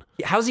shotgun.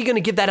 How's he going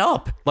to give that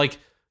up? Like,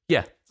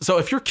 yeah. So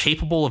if you're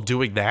capable of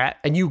doing that,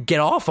 and you get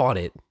off on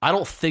it, I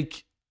don't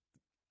think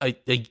a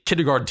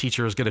kindergarten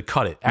teacher is going to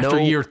cut it after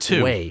year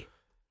 2. Way.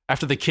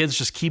 After the kids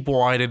just keep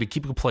whining and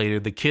keep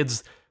complaining, the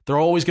kids, they're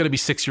always going to be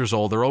 6 years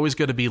old. They're always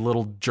going to be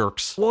little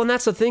jerks. Well, and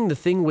that's the thing. The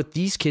thing with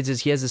these kids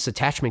is he has this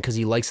attachment because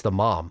he likes the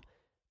mom.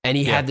 And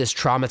he had this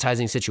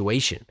traumatizing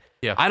situation.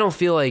 Yeah. I don't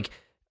feel like,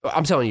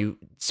 I'm telling you,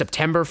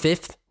 September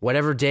 5th,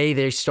 whatever day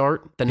they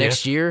start the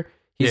next year,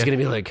 he's going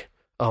to be like,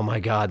 oh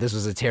my God, this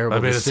was a terrible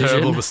decision. I made a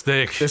terrible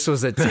mistake. This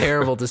was a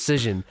terrible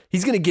decision.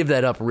 He's going to give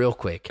that up real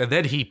quick. And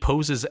then he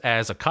poses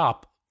as a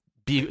cop.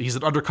 He's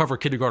an undercover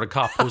kindergarten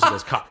cop posing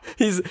as cop.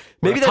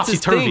 Maybe that's his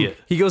thing.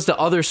 He goes to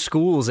other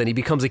schools and he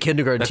becomes a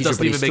kindergarten teacher,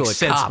 but he's still a cop. That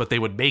doesn't even make sense, but they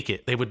would make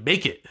it. They would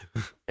make it.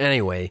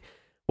 Anyway,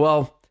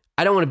 well,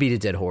 I don't want to beat a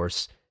dead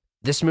horse.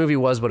 This movie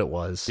was what it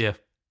was. Yeah.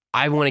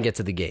 I want to get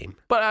to the game.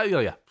 But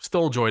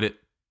still enjoyed it.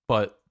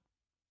 But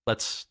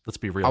let's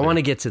be real. I want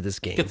to get to this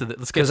game. Let's get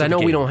because I know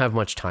we don't have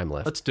much time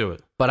left. Let's do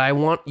it. But I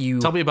want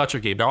you. Tell me about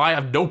your game. Now, I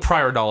have no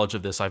prior knowledge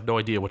of this. I have no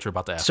idea what you're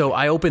about to ask. So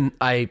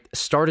I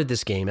started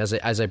this game as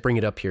I bring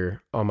it up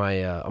here on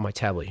my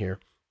tablet here.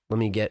 Let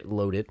me get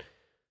loaded.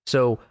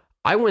 So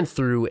I went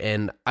through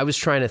and I was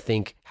trying to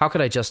think, how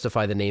could I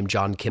justify the name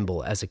John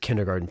Kimball as a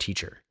kindergarten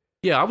teacher?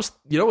 Yeah, I was.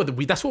 You know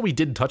what? That's what we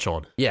didn't touch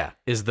on. Yeah,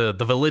 is the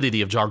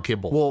validity of John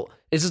Kimball. Well,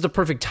 this is the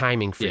perfect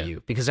timing for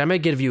you because I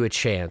might give you a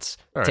chance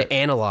to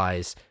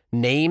analyze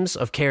names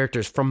of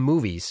characters from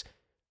movies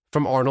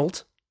from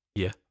Arnold.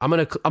 Yeah, I'm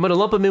gonna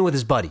lump him in with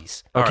his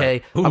buddies.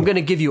 Okay, I'm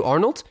gonna give you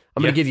Arnold.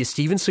 I'm gonna give you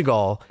Steven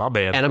Seagal. My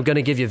man. And I'm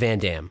gonna give you Van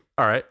Damme.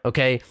 All right.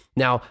 Okay.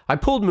 Now I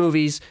pulled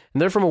movies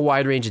and they're from a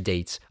wide range of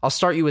dates. I'll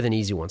start you with an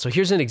easy one. So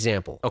here's an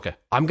example. Okay.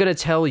 I'm gonna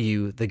tell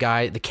you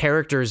the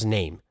character's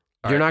name.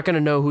 You're not going to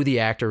know who the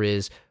actor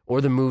is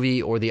or the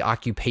movie or the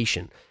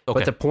occupation. Okay.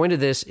 But the point of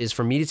this is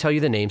for me to tell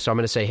you the name. So I'm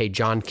going to say, hey,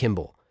 John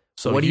Kimball.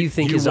 So what do you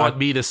think you want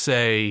me to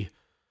say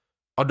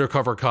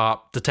undercover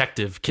cop,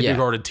 detective,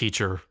 kindergarten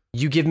teacher?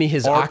 You give me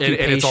his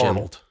occupation. And it's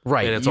Arnold.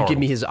 Right. And it's you Arnold. give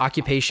me his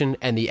occupation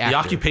and the actor. The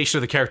occupation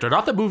of the character.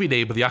 Not the movie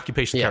name, but the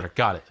occupation of the character.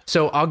 Got it.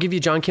 So I'll give you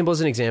John Kimball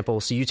as an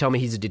example. So you tell me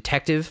he's a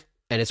detective.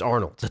 And it's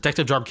Arnold.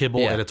 Detective John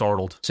Kimball, and it's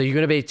Arnold. So you're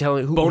going to be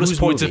telling who bonus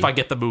points movie. If I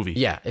get the movie.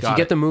 Yeah, if you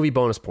get the movie,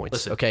 bonus points.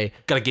 Listen, okay,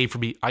 got a game for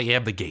me. I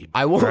am the game.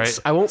 I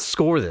won't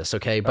score this.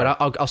 Okay, but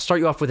I'll start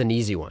you off with an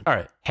easy one. All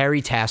right,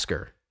 Harry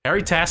Tasker.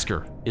 Harry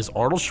Tasker is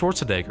Arnold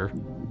Schwarzenegger,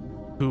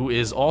 who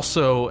is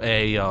also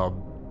a.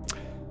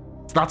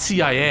 It's not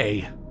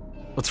CIA.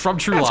 It's from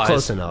True Lies. That's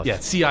close enough. Yeah,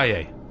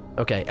 CIA.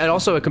 Okay, and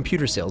also a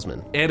computer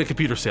salesman. And a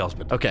computer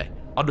salesman. Okay,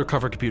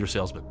 undercover computer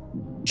salesman.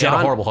 John,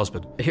 and a horrible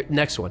husband. Here,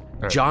 next one,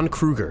 John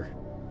Kruger.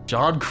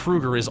 John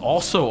Kruger is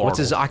also Arnold. What's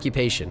his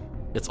occupation?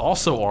 It's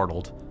also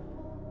Arnold.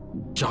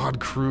 John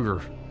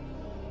Kruger.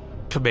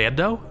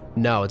 Commando?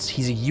 No,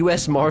 he's a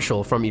U.S.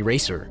 Marshal from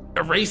Eraser.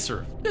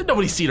 Eraser?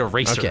 Nobody's seen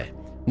Eraser. Okay.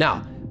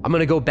 Now, I'm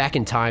going to go back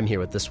in time here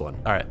with this one.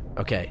 All right.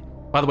 Okay.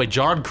 By the way,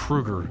 John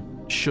Kruger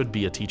should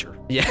be a teacher.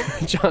 Yeah,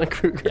 John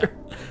Kruger.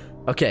 Yeah.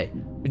 Okay.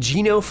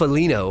 Gino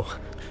Felino.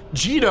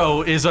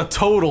 Gino is a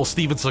total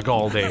Steven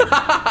Seagal name.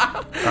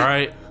 All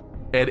right.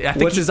 And I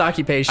think what's his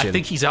occupation? I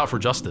think he's out for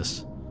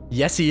justice.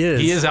 Yes, he is.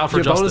 He is out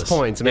for justice. Bonus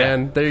points,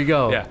 man. Yeah. There you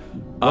go.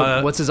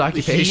 Yeah. What's his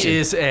occupation? He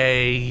is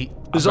a...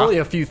 There's only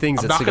a few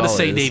things that Seagal is. I'm not going to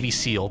say Navy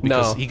SEAL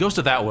because he goes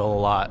to that will a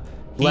lot.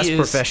 Less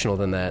professional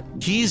than that.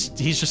 He's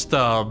just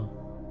a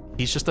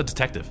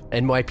detective.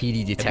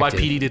 NYPD detective.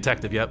 NYPD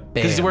detective, yep.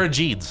 Because he's wearing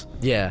jeans.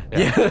 Yeah.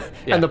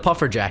 And the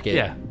puffer jacket.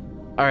 Yeah.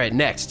 All right,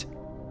 next.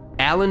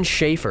 Alan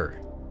Schaefer.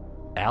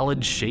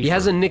 Alan Schaefer. He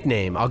has a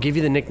nickname. I'll give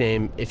you the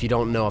nickname if you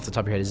don't know off the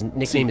top of your head. His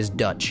nickname is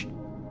Dutch.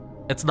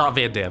 It's not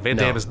Van Damme. Van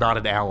Damme is not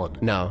an Alan.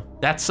 No.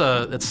 It's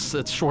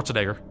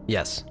Schwarzenegger.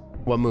 Yes.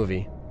 What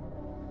movie?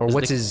 Or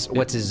what's his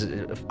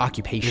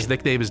occupation? His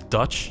nickname is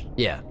Dutch?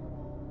 Yeah.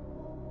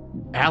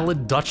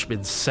 Alan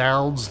Dutchman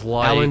sounds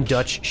like... Alan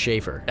Dutch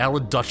Schaefer.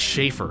 Alan Dutch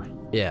Schaefer.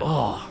 Yeah.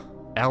 Oh.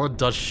 Alan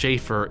Dutch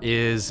Schaefer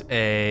is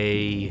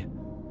a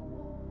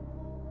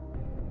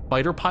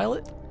fighter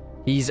pilot?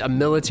 He's a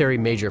military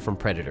major from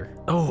Predator.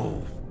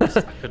 Oh.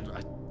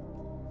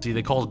 See,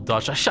 they call it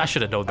Dutch. I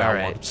should have known that All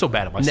one. right. I'm so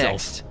bad at myself.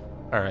 Next,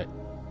 All right.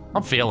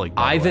 I'm failing.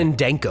 by the way. Ivan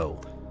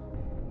Danko.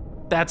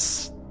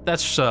 That's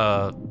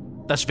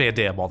Van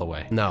Damme all the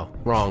way. No,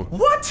 wrong.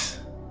 What?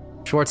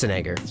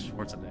 Schwarzenegger.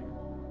 Schwarzenegger.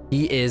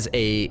 He is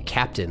a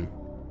captain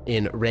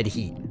in Red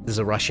Heat. This is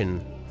a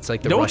Russian. It's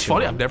like the You know Russian what's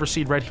funny? one. I've never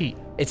seen Red Heat.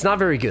 It's not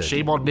very good.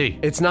 Shame on me.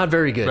 It's not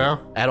very good No?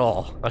 at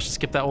all. I should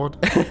skip that one.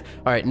 All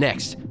right,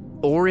 next.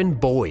 Oren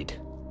Boyd.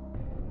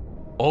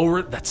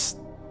 That's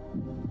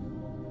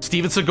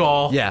Steven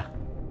Seagal. Yeah.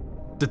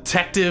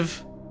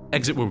 Detective.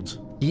 Exit Wounds.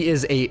 He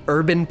is a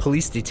urban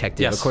police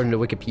detective, Yes. according to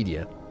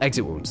Wikipedia.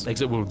 Exit wounds.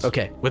 Exit Wounds.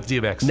 Okay. With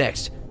DMX.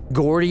 Next.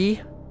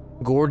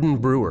 Gordon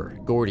Brewer.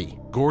 Gordy.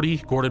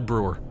 Gordon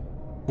Brewer.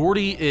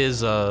 Gordy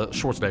is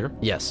Schwarzenegger.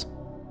 Yes.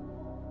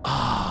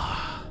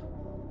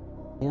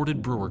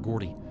 Gordon Brewer.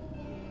 Gordy.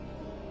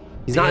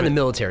 He's not in Damn the it.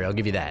 military, I'll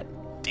give you that.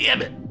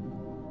 Damn it.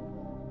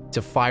 It's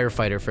a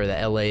firefighter for the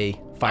LA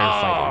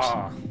firefighters.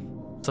 Ah,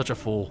 such a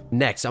fool.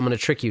 Next, I'm going to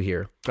trick you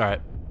here. All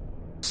right.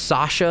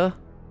 Sasha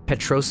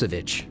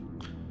Petrosevich.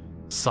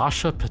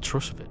 Sasha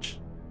Petrosevich.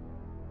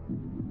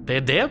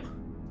 Van Damme?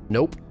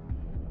 Nope.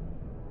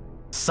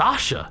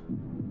 Sasha.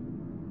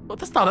 Well,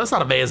 that's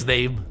not a man's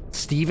name.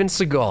 Steven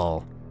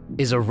Seagal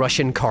is a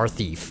Russian car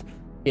thief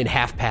in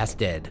Half Past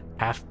Dead.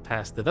 Half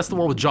past it. That's the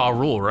one with Ja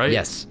Rule, right?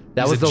 Yes.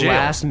 That He's was in the jail.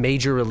 last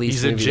major release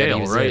He's in movie that jail,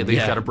 he was right? in. They've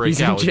Yeah. gotta break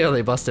He's out. in jail.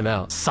 They bust him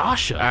out.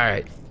 Sasha. All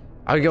right.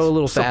 I'll go a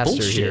little Some faster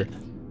bullshit. here.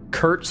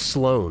 Kurt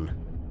Sloan.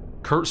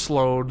 Kurt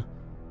Sloan.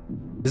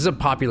 This is a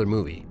popular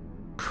movie.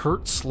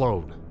 Kurt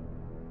Sloan.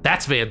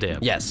 That's Van Damme.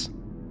 Yes.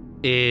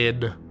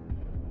 In,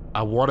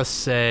 I want to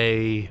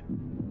say,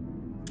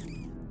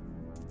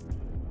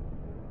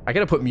 I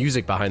gotta put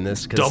music behind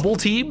this. 'Cause Double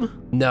Team?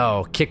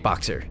 No,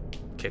 Kickboxer.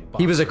 Kickboxer.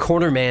 He was a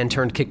corner man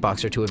turned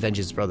kickboxer to avenge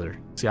his brother.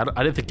 See, I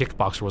didn't think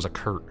Kickboxer was a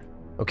Kurt.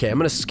 Okay, I'm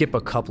gonna skip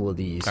a couple of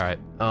these. All right.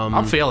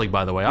 I'm failing,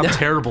 by the way. I'm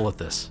terrible at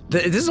this.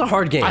 This is a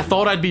hard game. I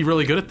thought I'd be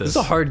really good at this. This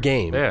is a hard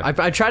game. Yeah.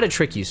 I try to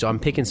trick you, so I'm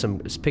picking some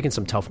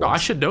tough No, ones.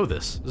 I should know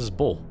this. This is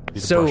bull. I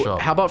need to brush So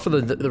up. how about for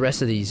the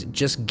rest of these?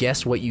 Just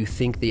guess what you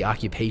think the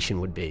occupation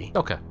would be.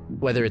 Okay.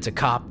 Whether it's a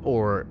cop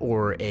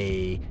or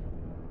a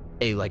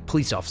like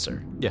police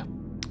officer. Yeah.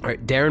 All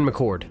right, Darren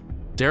McCord.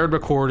 Darren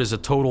McCord is a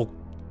total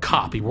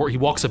cop. He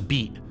walks a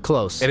beat,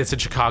 Close. and it's in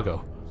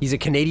Chicago. He's a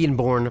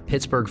Canadian-born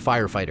Pittsburgh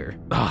firefighter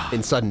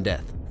in sudden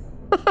death.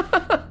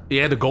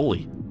 Yeah, the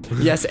goalie.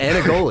 Yes, and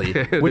a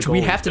goalie, which we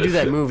goalie. have to do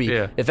that movie.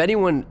 Yeah. If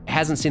anyone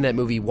hasn't seen that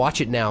movie, watch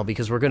it now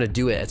because we're going to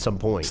do it at some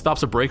point.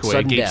 Stops a breakaway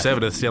Sudden in Game death.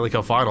 7 of the Stanley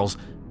Cup Finals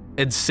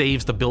and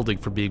saves the building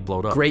from being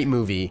blown up. Great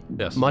movie.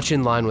 Yes. Much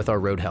in line with our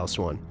Roadhouse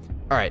one.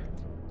 All right.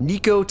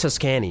 Nico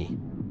Toscani.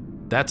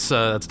 That's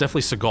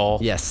definitely Seagal.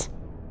 Yes.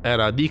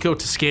 And Nico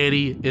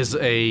Toscani is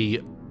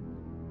a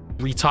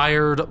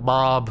retired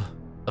mob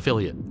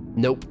affiliate.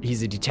 Nope.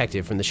 He's a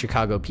detective from the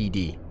Chicago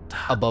PD.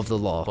 Above the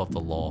law. Above the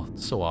law.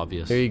 It's so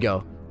obvious. There you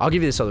go. I'll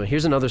give you this other one.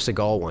 Here's another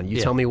Seagal one. You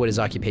Yeah. tell me what his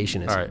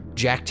occupation is. All right.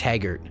 Jack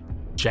Taggart.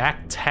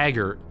 Jack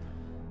Taggart.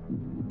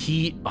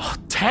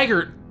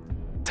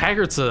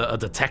 Taggart's a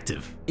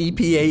detective.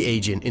 EPA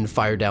agent in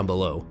Fire Down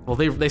Below. Well,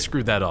 they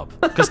screwed that up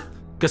because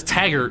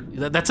Taggart.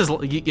 That's his.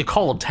 You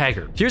call him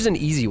Taggart, Here's an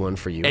easy one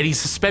for you. and he's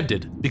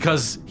suspended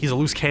because he's a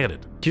loose cannon.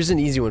 Here's an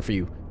easy one for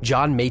you.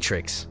 John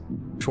Matrix.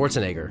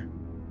 Schwarzenegger.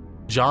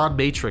 John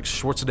Matrix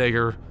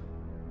Schwarzenegger.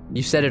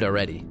 You said it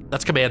already.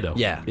 That's Commando.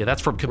 Yeah. Yeah,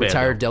 that's from Commando.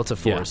 Retired Delta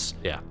Force.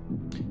 Yeah.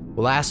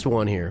 Last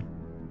one here.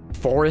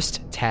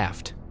 Forrest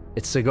Taft.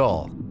 It's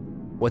Seagal.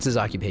 What's his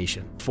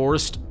occupation?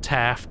 Forrest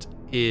Taft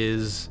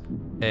is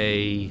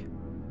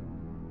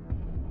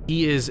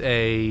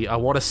I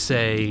want to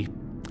say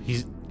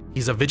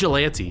he's a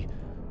vigilante,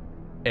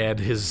 and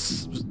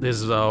his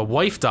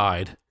wife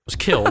was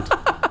killed,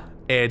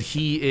 and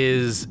he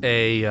is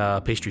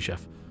a pastry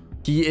chef.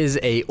 He is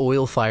a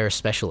oil fire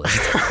specialist.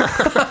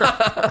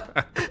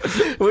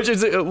 Which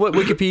is what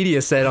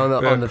Wikipedia said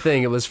on the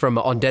thing. It was from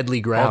On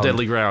Deadly Ground. On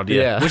Deadly Ground,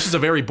 yeah. Yeah. Which is a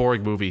very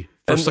boring movie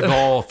for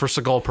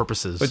Seagal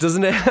purposes. But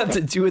doesn't it have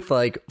to do with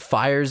like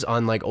fires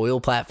on like oil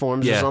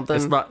platforms or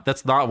something?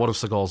 That's not one of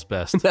Seagal's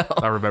best.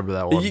 I remember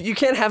that one. You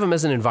can't have him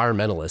as an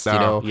environmentalist, you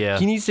No, know? yeah.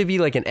 He needs to be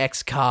like an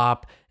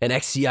ex-cop, an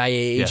ex-CIA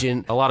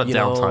agent. a lot of you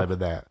know, downtime in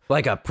that.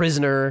 Like a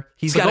prisoner.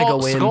 He's got to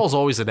go in. Seagal's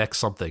always an X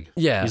something.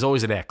 Yeah. He's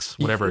always an X,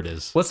 whatever it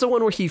is. What's the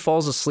one where he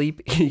falls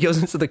asleep? He goes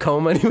into the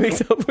coma and he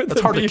wakes up with That's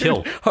a hard to beard?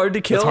 kill. Hard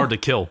to kill? It's hard to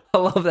kill. I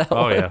love that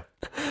Oh one. yeah.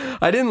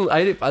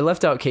 I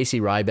left out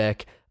Casey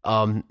Ryback.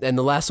 And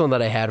the last one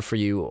that I had for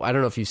you, I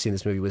don't know if you've seen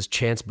this movie, was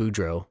Chance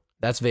Boudreaux.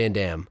 That's Van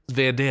Damme.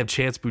 Van Damme,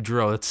 Chance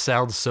Boudreaux. That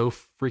sounds so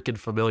freaking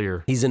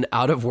familiar. He's an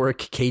out-of-work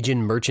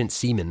Cajun merchant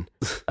seaman.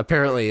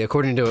 Apparently,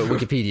 according to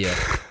Wikipedia.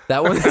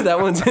 That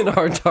one's in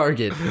our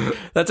target.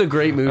 That's a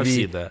great movie. I've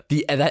seen that.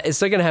 The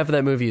second half of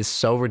that movie is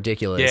so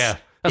ridiculous. Yeah.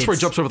 That's where he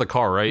It's- jumps over the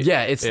car, right?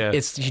 Yeah,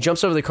 it's he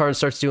jumps over the car and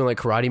starts doing like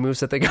karate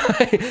moves at the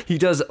guy. He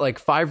does like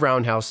 5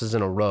 roundhouses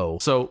in a row.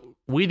 So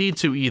we need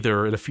to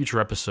either in a future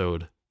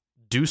episode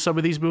do some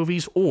of these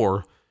movies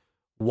or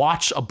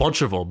watch a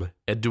bunch of them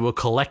and do a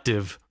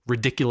collective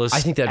ridiculous I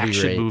think that'd be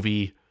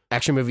great.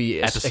 Action movie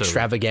episode.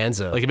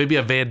 Extravaganza. Like maybe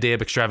a Van Damme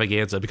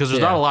extravaganza, because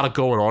there's not a lot of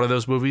going on in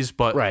those movies,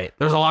 but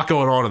there's a lot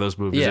going on in those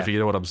movies, if you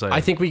know what I'm saying.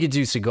 I think we could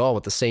do Seagal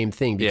with the same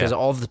thing, because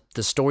all the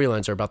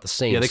storylines are about the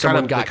same. Yeah, they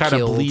kind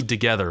of bleed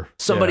together.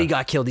 Somebody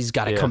got killed. He's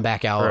got to come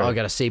back out. Right. I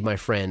got to save my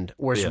friend.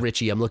 Where's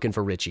Richie? I'm looking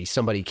for Richie.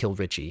 Somebody killed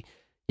Richie.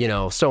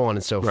 So on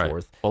and so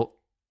forth. Well,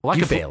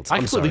 you failed. I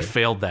completely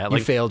failed that.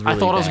 You failed really I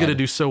thought I was bad. going to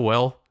do so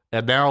well,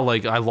 and now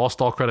I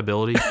lost all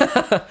credibility.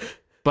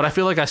 But I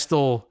feel like I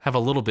still have a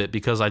little bit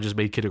because I just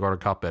made Kindergarten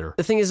Cop better.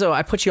 The thing is, though,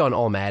 I put you on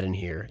All Madden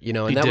here,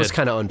 and that was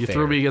kind of unfair. You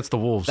threw me against the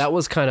Wolves. That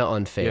was kind of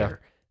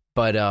unfair. Yeah.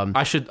 But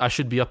I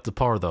should be up to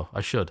par, though.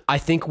 I should. I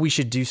think we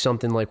should do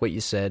something like what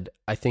you said.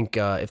 I think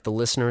if the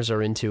listeners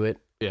are into it,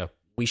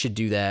 we should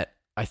do that.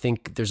 I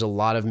think there's a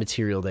lot of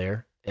material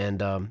there,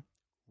 and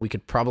we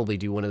could probably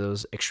do one of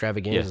those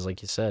extravaganzas,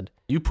 like you said.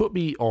 You put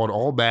me on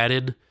All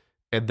Madden,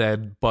 and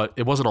then, but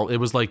it wasn't all. It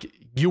was like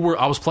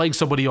I was playing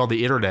somebody on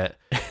the internet.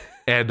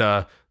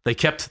 And they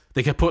kept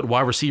putting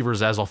wide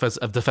receivers as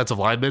defensive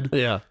linemen.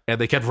 Yeah. And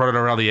they kept running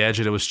around the edge,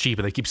 and it was cheap,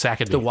 and they keep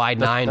sacking me. The wide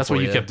nine. That's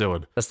what you kept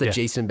doing. That's the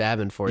Jason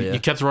Babin for you. You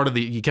kept running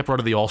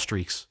the all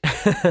streaks.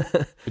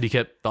 And you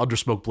kept the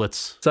undersmoke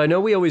blitz. So I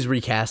know we always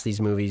recast these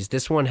movies.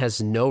 This one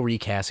has no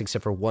recast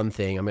except for one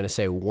thing. I'm going to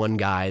say one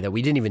guy that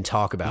we didn't even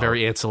talk about.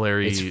 Very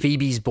ancillary. It's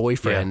Phoebe's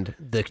boyfriend,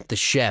 the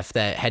chef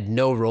that had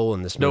no role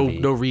in this movie.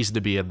 No reason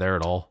to be in there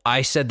at all.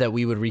 I said that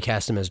we would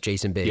recast him as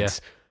Jason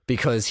Biggs. Yeah.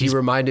 Because he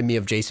reminded me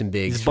of Jason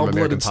Biggs from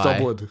American Pie.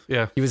 Stumbling.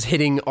 Yeah, he was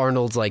hitting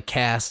Arnold's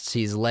casts.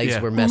 His legs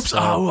were messed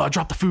up. Oh, I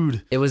dropped the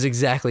food. It was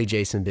exactly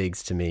Jason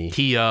Biggs to me.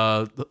 He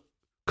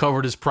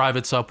covered his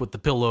privates up with the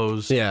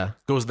pillows. Yeah,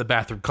 goes to the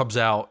bathroom, comes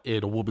out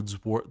in a woman's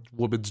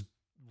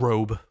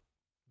robe,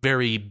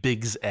 very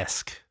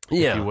Biggs-esque,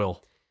 if you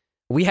will.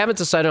 We haven't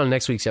decided on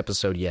next week's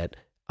episode yet.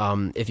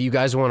 If you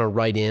guys want to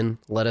write in,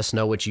 let us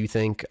know what you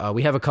think.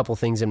 We have a couple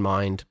things in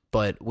mind,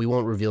 but we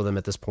won't reveal them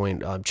at this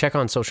point. Check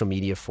on social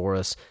media for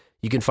us.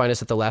 You can find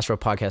us at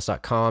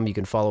thelastrowpodcast.com. You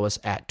can follow us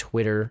on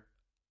Twitter,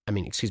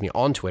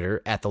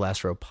 at The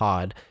Last Row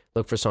Pod.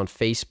 Look for us on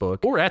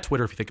Facebook. Or at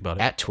Twitter if you think about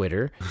it. At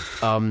Twitter.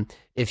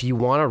 If you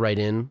want to write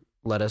in,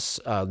 let us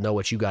know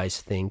what you guys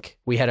think.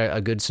 We had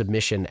a good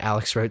submission.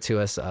 Alex wrote to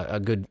us a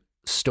good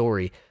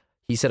story.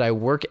 He said, I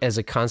work as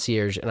a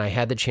concierge, and I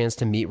had the chance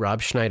to meet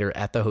Rob Schneider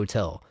at the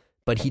hotel,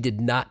 but he did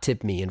not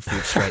tip me in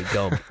fruit stripe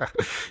gum.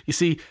 You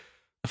see,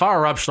 if I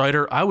were Rob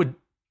Schneider, I would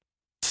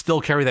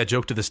still carry that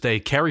joke to this day.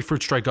 Carry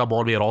fruit stripe gum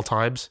on me at all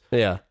times.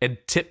 Yeah. And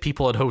tip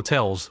people at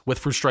hotels with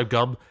fruit stripe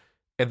gum,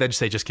 and then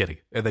say, just kidding,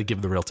 and then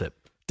give them the real tip.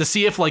 To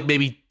see if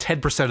maybe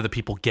 10% of the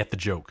people get the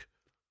joke.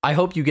 I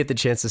hope you get the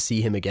chance to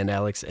see him again,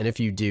 Alex. And if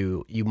you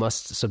do, you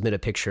must submit a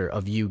picture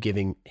of you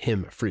giving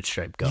him fruit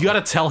stripe gum. You got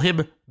to tell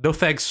him, no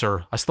thanks,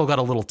 sir. I still got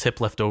a little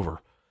tip left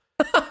over.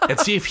 And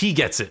see if he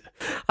gets it.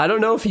 I don't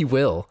know if he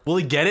will. Will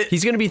he get it?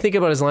 He's going to be thinking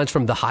about his lines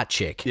from The Hot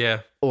Chick. Yeah.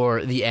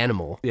 Or The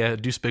Animal. Yeah,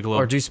 Deuce Bigelow.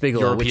 Or Deuce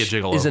Bigelow, European which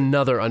Gigolo. is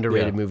another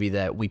underrated movie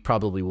that we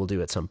probably will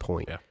do at some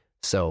point. Yeah.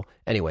 So,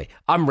 anyway,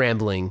 I'm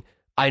rambling.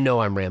 I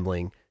know I'm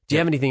rambling. Do you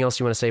have anything else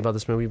you want to say about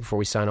this movie before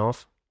we sign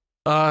off?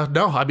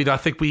 No. I mean, I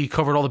think we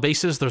covered all the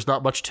bases. There's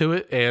not much to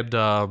it, and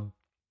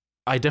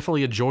I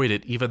definitely enjoyed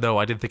it, even though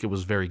I didn't think it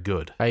was very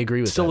good. I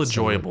agree with that. Still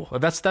enjoyable.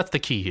 And that's the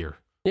key here.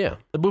 Yeah.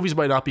 The movies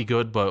might not be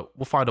good, but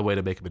we'll find a way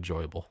to make them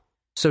enjoyable.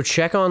 So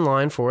check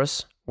online for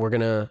us. We're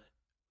going to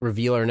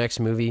reveal our next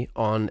movie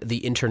on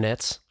the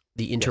internets,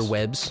 the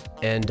interwebs,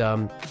 and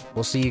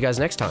we'll see you guys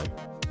next time.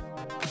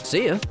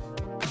 See ya.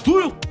 See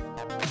ya.